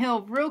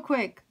downhill real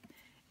quick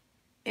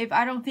if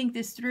I don't think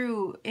this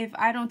through, if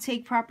I don't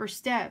take proper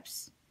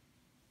steps,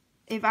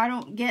 if I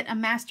don't get a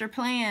master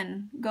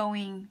plan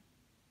going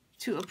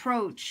to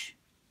approach.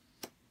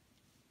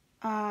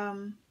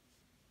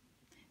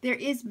 There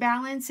is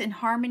balance and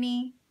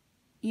harmony,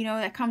 you know,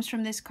 that comes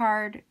from this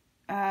card,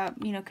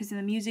 you know, because of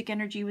the music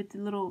energy with the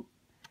little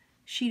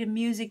sheet of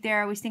music there.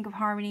 I always think of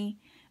harmony.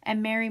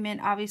 And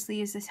merriment,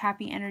 obviously, is this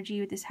happy energy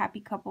with this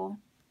happy couple,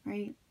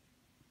 right?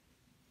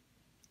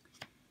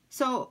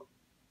 So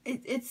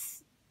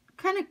it's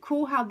kind of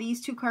cool how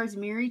these two cards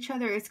mirror each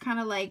other. It's kind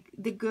of like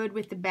the good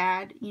with the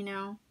bad, you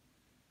know.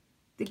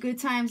 The good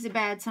times, the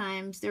bad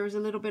times. There was a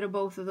little bit of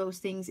both of those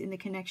things in the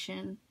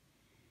connection.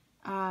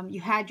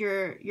 You had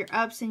your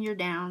ups and your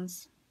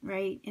downs,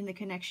 right, in the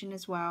connection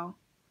as well.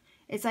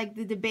 It's like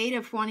the debate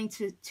of wanting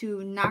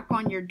to knock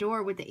on your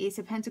door with the Ace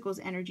of Pentacles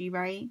energy,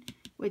 right?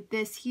 With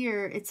this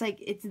here, it's like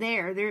it's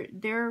there.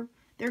 They're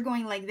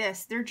going like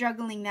this. They're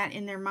juggling that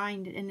in their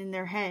mind and in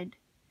their head.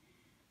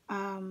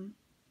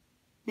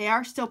 They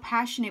are still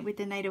passionate with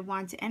the Knight of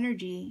Wands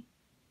energy,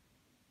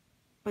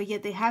 but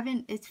yet they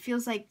haven't. It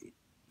feels like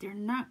they're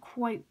not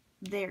quite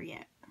there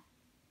yet.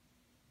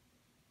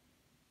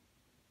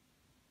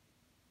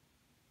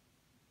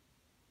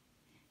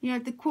 You know,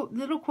 the quote,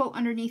 little quote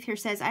underneath here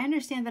says, I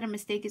understand that a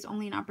mistake is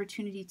only an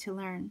opportunity to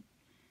learn.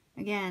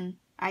 Again,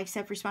 I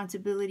accept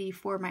responsibility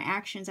for my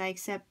actions. I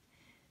accept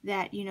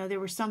that, you know, there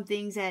were some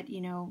things that,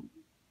 you know,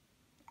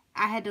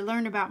 I had to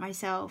learn about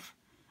myself.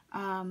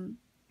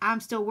 I'm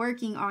still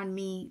working on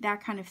me,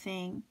 that kind of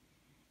thing.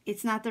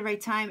 It's not the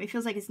right time. It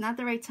feels like it's not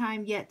the right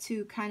time yet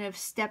to kind of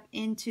step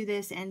into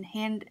this and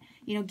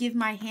give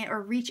my hand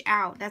or reach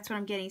out. That's what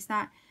I'm getting.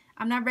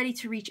 I'm not ready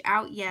to reach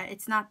out yet.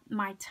 It's not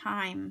my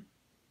time.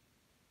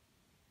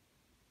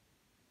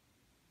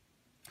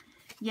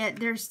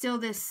 Yet there's still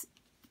this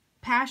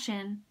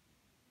passion,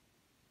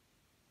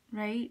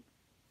 right?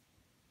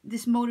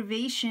 This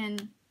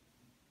motivation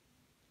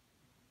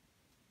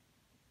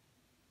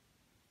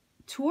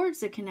towards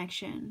the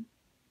connection.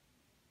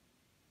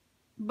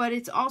 But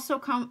it's also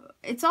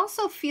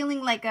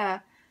feeling like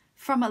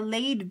from a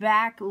laid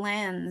back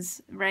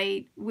lens,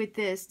 right? With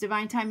this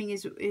divine timing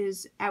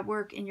is at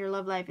work in your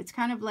love life. It's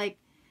kind of like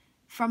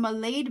from a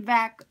laid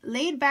back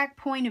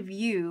point of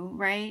view,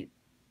 right?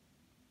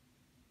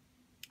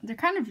 They're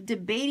kind of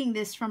debating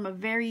this from a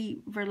very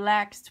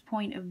relaxed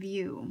point of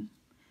view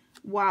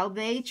while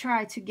they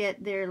try to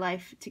get their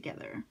life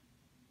together.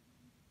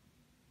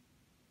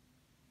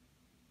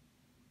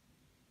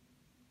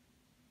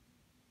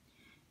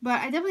 But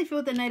I definitely feel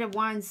with the Knight of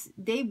Wands,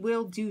 they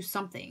will do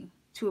something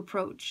to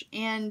approach.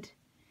 And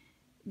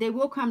they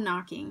will come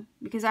knocking.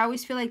 Because I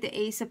always feel like the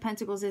Ace of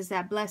Pentacles is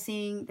that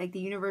blessing. Like the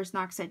universe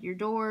knocks at your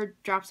door,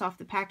 drops off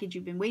the package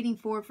you've been waiting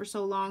for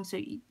so long. So,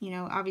 you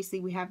know, obviously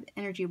we have the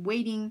energy of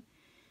waiting.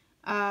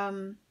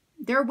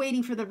 They're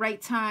waiting for the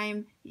right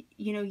time.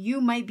 You know, you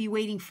might be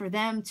waiting for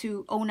them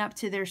to own up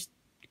to their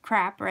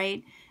crap,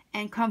 right?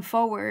 And come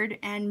forward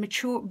and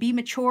be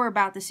mature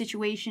about the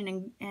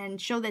situation and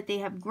show that they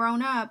have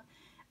grown up.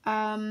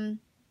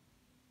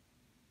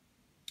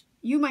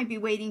 You might be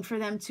waiting for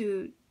them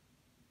to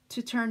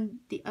turn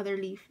the other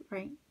leaf,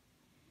 right?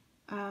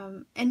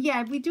 And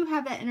yeah, we do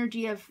have that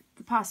energy of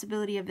the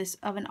possibility of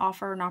an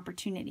offer, an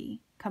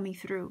opportunity coming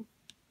through.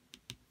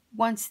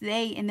 Once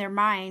they, in their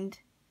mind,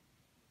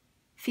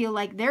 feel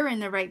like they're in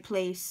the right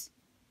place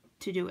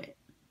to do it.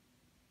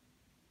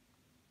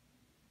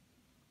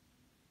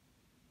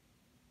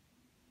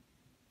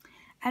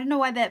 I don't know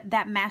why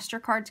that Master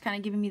card's kind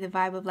of giving me the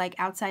vibe of like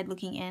outside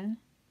looking in.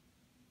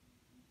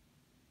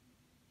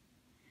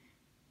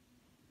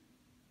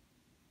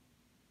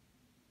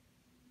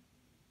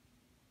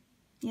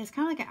 Yeah, it's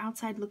kind of like an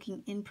outside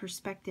looking in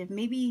perspective.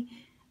 Maybe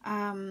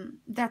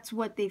that's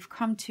what they've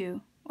come to.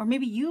 Or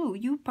maybe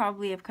you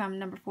probably have come,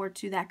 number 4,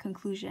 to that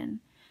conclusion.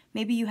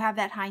 Maybe you have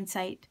that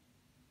hindsight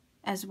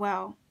as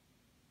well.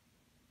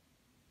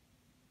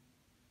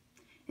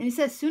 And it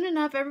says, soon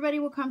enough, everybody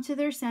will come to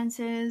their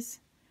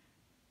senses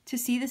to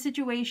see the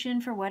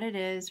situation for what it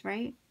is,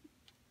 right?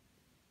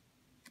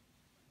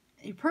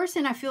 A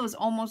person, I feel, is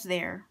almost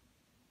there.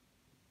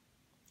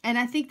 And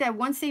I think that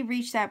once they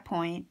reach that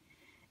point,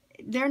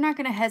 they're not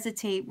going to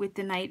hesitate with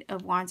the Knight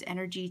of Wands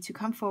energy to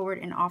come forward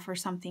and offer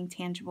something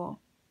tangible.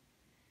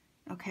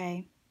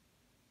 Okay?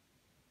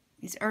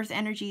 It's earth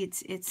energy.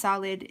 It's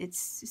solid.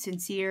 It's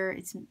sincere.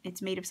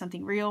 It's made of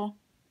something real,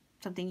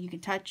 something you can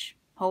touch,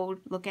 hold,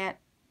 look at.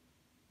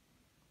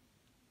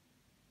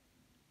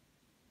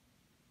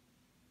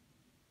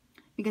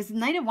 Because the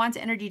Knight of Wands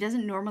energy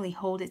doesn't normally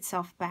hold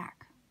itself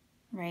back,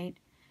 right?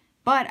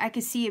 But I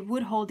could see it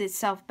would hold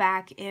itself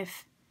back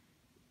if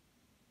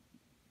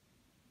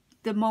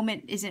the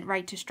moment isn't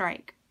right to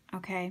strike,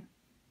 okay?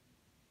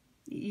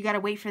 You got to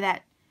wait for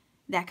that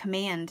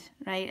command,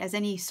 right? As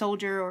any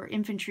soldier or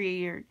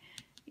infantry or,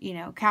 you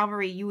know,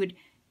 cavalry, you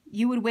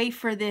would wait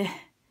for the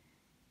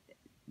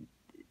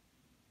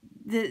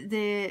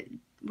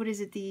what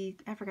is it?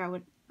 I forgot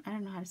what, I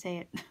don't know how to say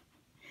it.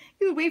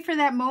 You would wait for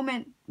that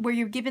moment where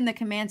you're given the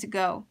command to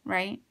go,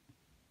 right?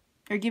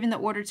 Or given the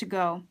order to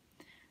go.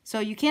 So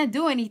you can't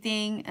do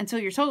anything until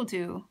you're told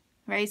to,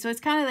 right? So it's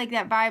kind of like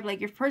that vibe, like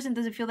your person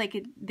doesn't feel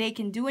like they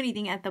can do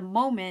anything at the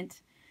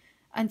moment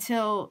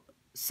until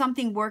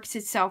something works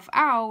itself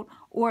out,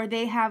 or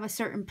they have a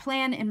certain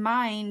plan in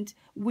mind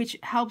which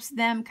helps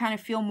them kind of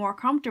feel more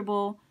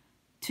comfortable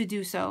to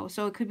do so.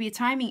 So it could be a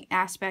timing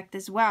aspect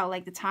as well,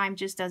 like the time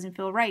just doesn't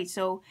feel right.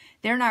 So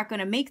they're not going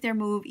to make their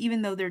move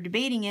even though they're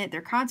debating it, they're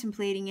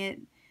contemplating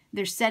it,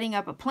 they're setting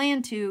up a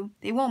plan to.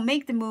 They won't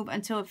make the move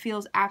until it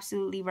feels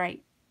absolutely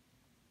right.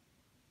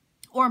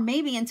 Or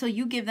maybe until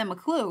you give them a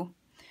clue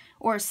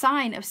or a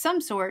sign of some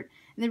sort.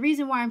 And the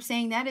reason why I'm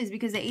saying that is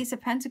because the Ace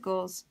of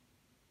Pentacles,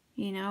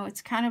 you know,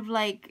 it's kind of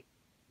like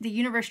the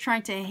universe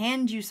trying to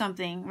hand you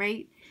something,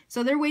 right?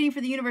 So they're waiting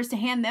for the universe to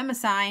hand them a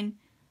sign.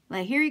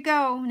 Like, here you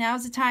go.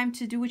 Now's the time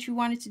to do what you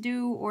wanted to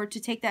do or to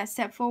take that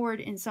step forward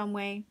in some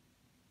way.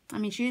 I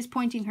mean, she is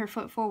pointing her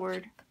foot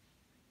forward,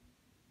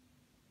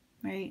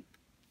 right?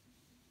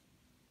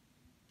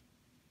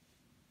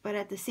 But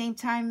at the same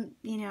time,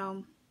 you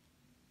know,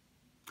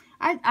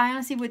 I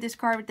honestly, with this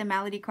card, with the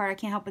Malady card, I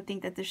can't help but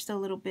think that there's still a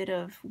little bit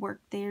of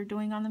work they're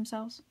doing on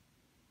themselves.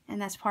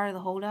 And that's part of the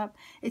holdup.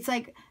 It's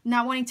like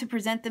not wanting to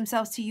present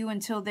themselves to you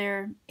until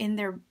they're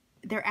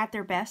at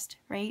their best,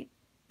 right?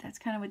 That's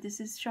kind of what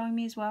this is showing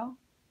me as well.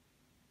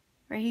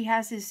 Right? He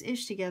has his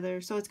ish together.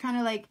 So it's kind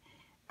of like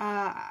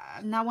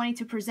not wanting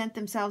to present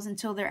themselves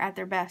until they're at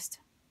their best.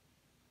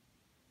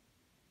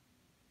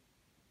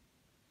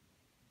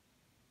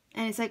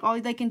 And it's like all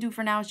they can do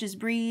for now is just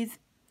breathe.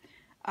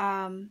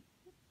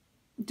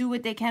 Do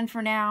what they can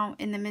for now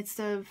in the midst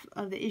of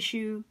the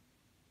issue.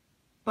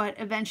 But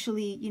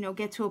eventually, you know,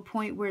 get to a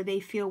point where they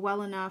feel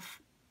well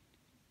enough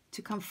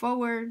to come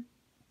forward,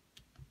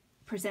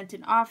 present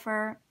an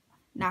offer,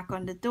 knock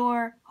on the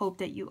door, hope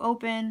that you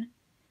open,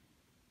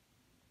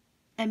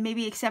 and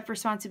maybe accept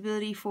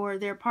responsibility for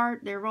their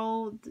part, their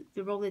role,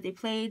 the role that they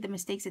played, the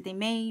mistakes that they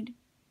made.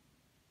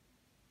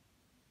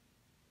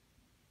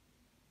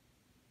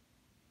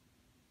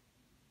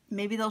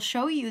 Maybe they'll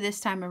show you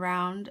this time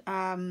around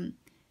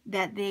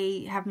that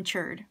they have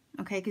matured,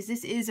 okay? Because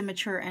this is a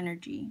mature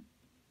energy.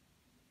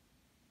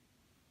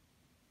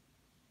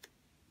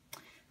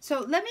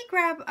 So let me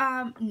grab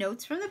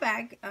notes from the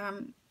bag.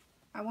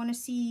 I want to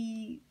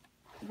see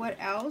what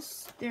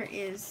else there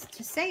is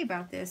to say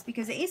about this,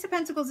 because the Ace of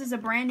Pentacles is a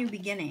brand new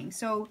beginning.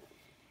 So,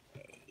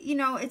 you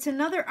know, it's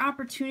another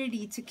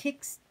opportunity to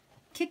kick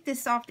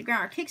this off the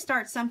ground, or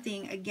kickstart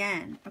something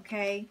again,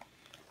 okay?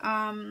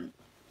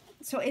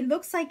 So it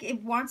looks like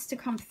it wants to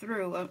come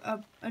through.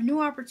 A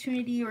new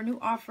opportunity or a new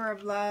offer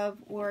of love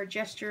or a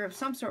gesture of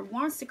some sort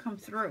wants to come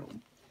through.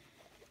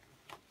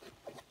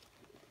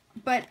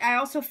 But I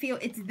also feel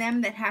it's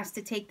them that has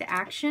to take the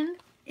action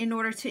in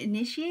order to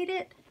initiate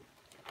it.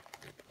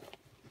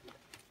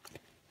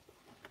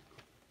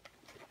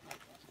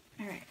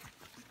 All right.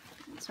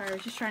 Sorry, I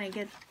was just trying to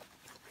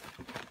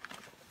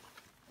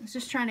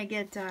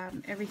get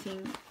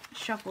everything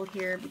shuffled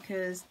here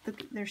because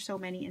there's so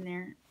many in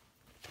there.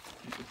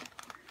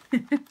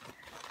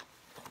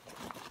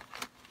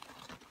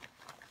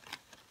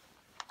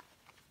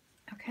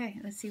 Okay,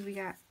 let's see what we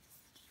got.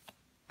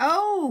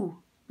 Oh,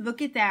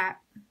 look at that.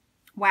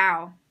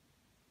 Wow.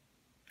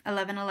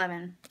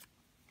 1111.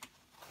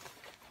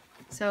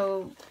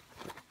 So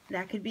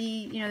that could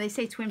be, you know, they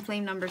say twin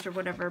flame numbers or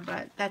whatever,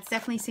 but that's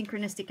definitely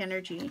synchronistic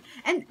energy.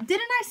 And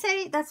didn't I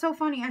say, that's so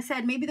funny, I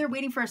said maybe they're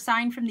waiting for a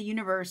sign from the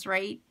universe,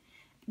 right?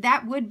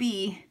 That would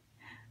be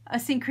a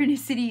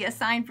synchronicity, a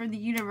sign from the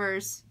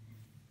universe.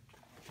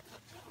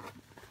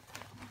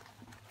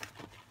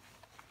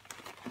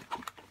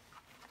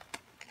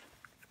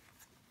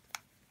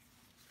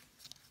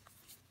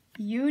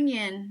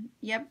 Union.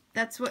 Yep,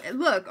 that's what,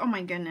 look, oh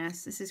my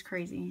goodness, this is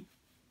crazy.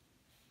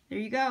 There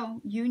you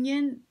go.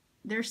 Union.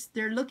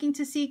 They're looking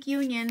to seek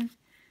union.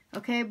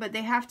 Okay, but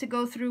they have to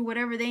go through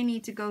whatever they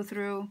need to go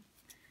through.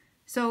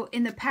 So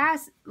in the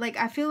past, like,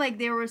 I feel like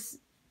there was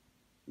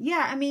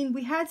yeah, I mean,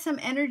 we had some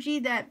energy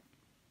that,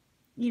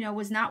 you know,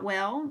 was not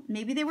well.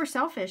 Maybe they were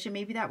selfish, and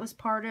maybe that was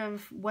part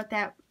of what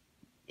that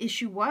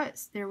issue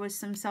was. There was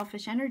some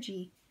selfish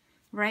energy,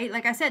 right?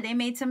 Like I said, they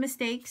made some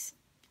mistakes,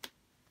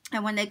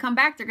 and when they come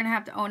back, they're going to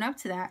have to own up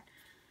to that.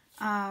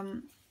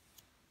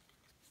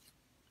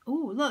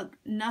 Oh, look,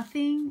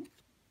 nothing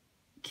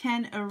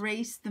can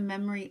erase the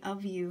memory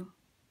of you.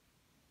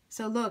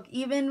 So look,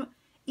 even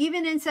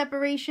in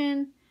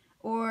separation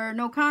or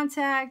no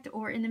contact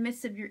or in the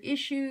midst of your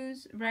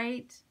issues,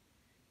 right?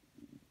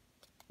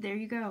 There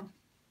you go.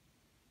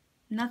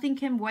 Nothing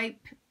can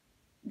wipe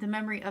the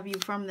memory of you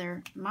from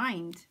their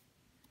mind.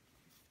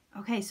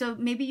 Okay, so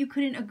maybe you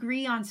couldn't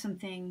agree on some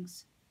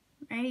things,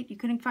 right? You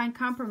couldn't find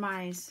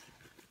compromise.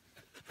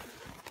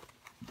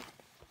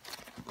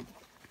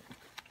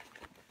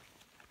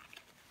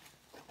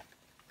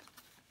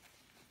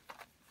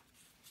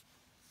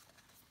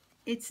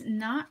 It's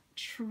not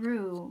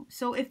true.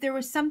 So if there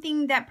was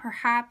something that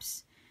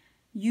perhaps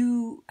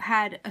you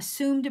had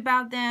assumed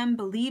about them,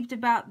 believed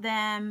about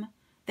them,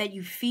 that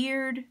you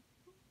feared,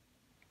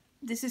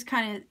 this is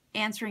kind of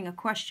answering a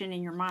question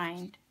in your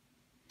mind.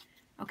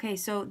 Okay,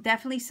 so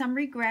definitely some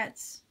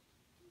regrets.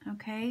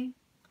 Okay.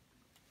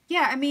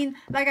 Yeah, I mean,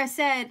 like I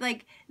said,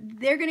 like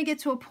they're going to get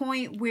to a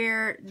point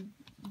where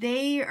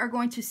they are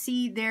going to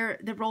see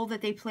the role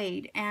that they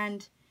played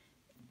and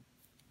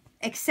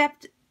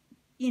accept,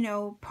 you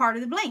know, part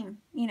of the blame.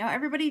 You know,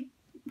 everybody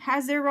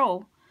has their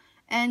role,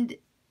 and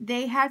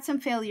they had some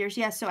failures.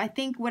 Yes, so I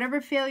think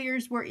whatever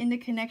failures were in the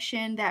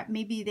connection that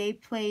maybe they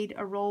played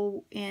a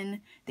role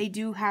in, they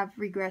do have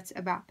regrets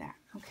about that.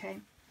 Okay.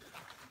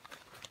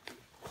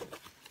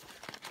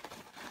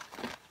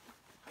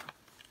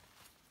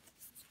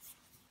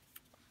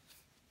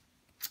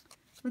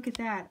 Look at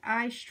that.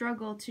 I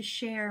struggle to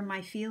share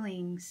my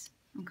feelings.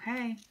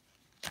 Okay.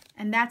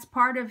 And that's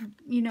part of,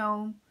 you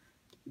know,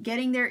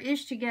 getting their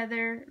ish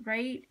together,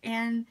 right?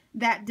 And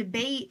that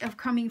debate of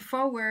coming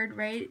forward,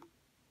 right?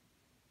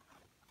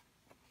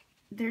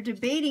 They're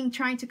debating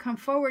trying to come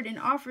forward and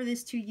offer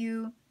this to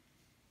you.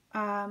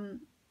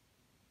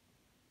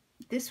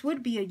 This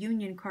would be a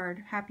union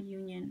card, happy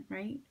union,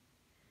 right?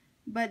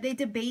 But they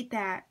debate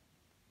that.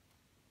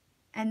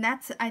 And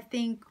that's, I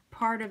think,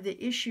 part of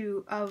the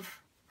issue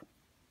of,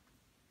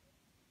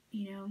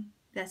 you know,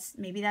 that's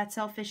maybe that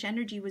selfish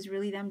energy was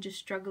really them just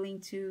struggling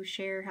to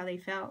share how they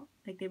felt,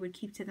 like they would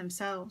keep to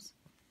themselves.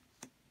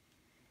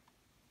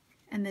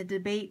 And the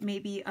debate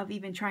maybe of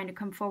even trying to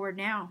come forward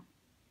now,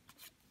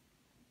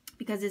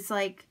 because it's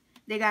like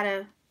they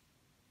gotta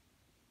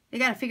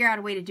figure out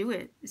a way to do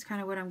it, is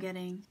kind of what I'm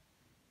getting.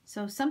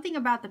 So something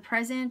about the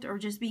present, or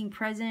just being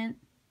present.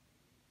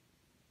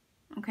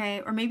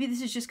 Okay, or maybe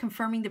this is just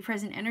confirming the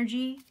present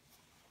energy,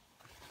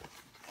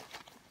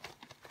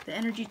 the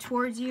energy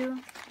towards you.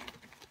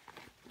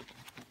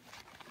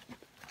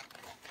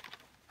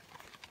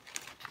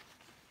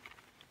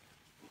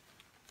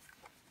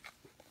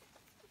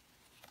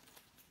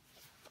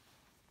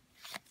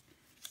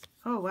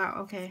 Oh, wow.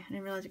 Okay. I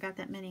didn't realize I got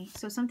that many.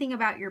 So something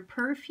about your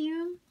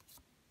perfume.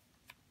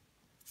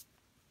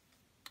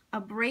 A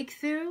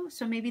breakthrough.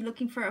 So maybe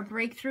looking for a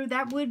breakthrough.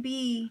 That would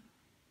be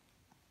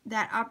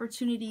that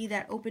opportunity,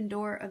 that open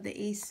door of the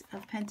Ace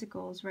of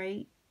Pentacles,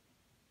 right?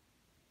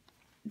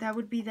 That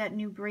would be that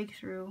new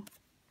breakthrough.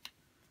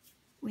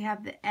 We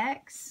have the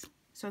X.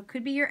 So it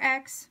could be your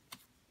ex.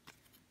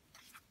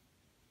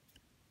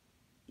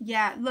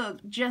 Yeah,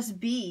 look, just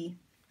be.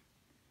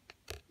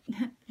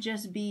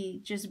 Just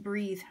be, just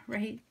breathe,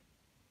 right?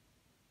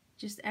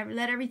 Just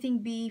let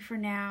everything be for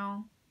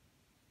now.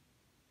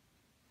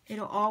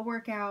 It'll all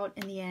work out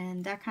in the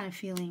end, that kind of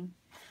feeling.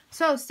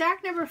 So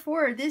stack number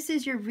 4, this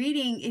is your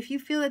reading. If you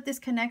feel that this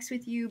connects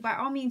with you, by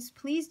all means,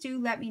 please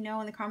do let me know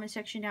in the comment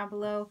section down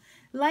below.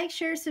 Like,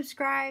 share,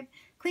 subscribe,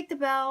 click the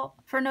bell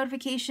for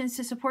notifications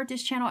to support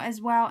this channel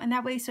as well, and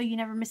that way so you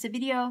never miss a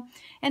video.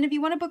 And if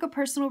you want to book a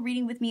personal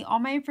reading with me, all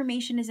my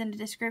information is in the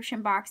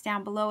description box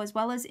down below, as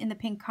well as in the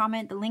pinned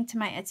comment. The link to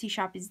my Etsy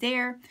shop is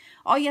there.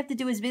 All you have to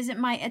do is visit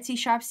my Etsy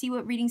shop, see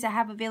what readings I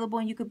have available,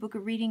 and you could book a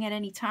reading at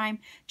any time.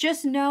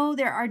 Just know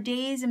there are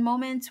days and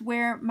moments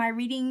where my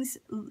readings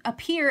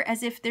appear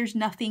as if there's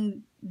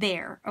nothing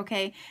there,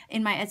 okay,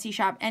 in my Etsy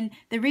shop. And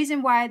the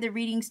reason why the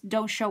readings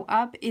don't show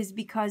up is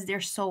because they're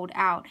sold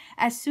out.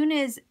 As soon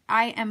as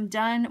I am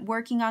done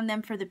working on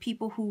them for the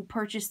people who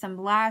purchased them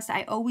last,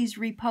 I always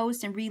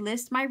repost and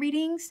relist my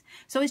readings.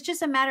 So it's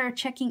just a matter of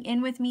checking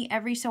in with me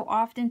every so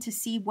often to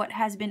see what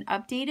has been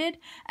updated,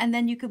 and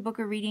then you could book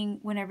a reading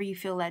whenever you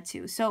feel led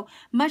to. So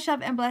much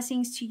love and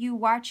blessings to you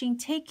watching.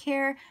 Take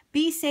care,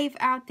 be safe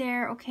out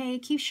there, okay,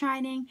 keep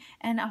shining,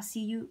 and I'll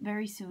see you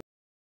very soon.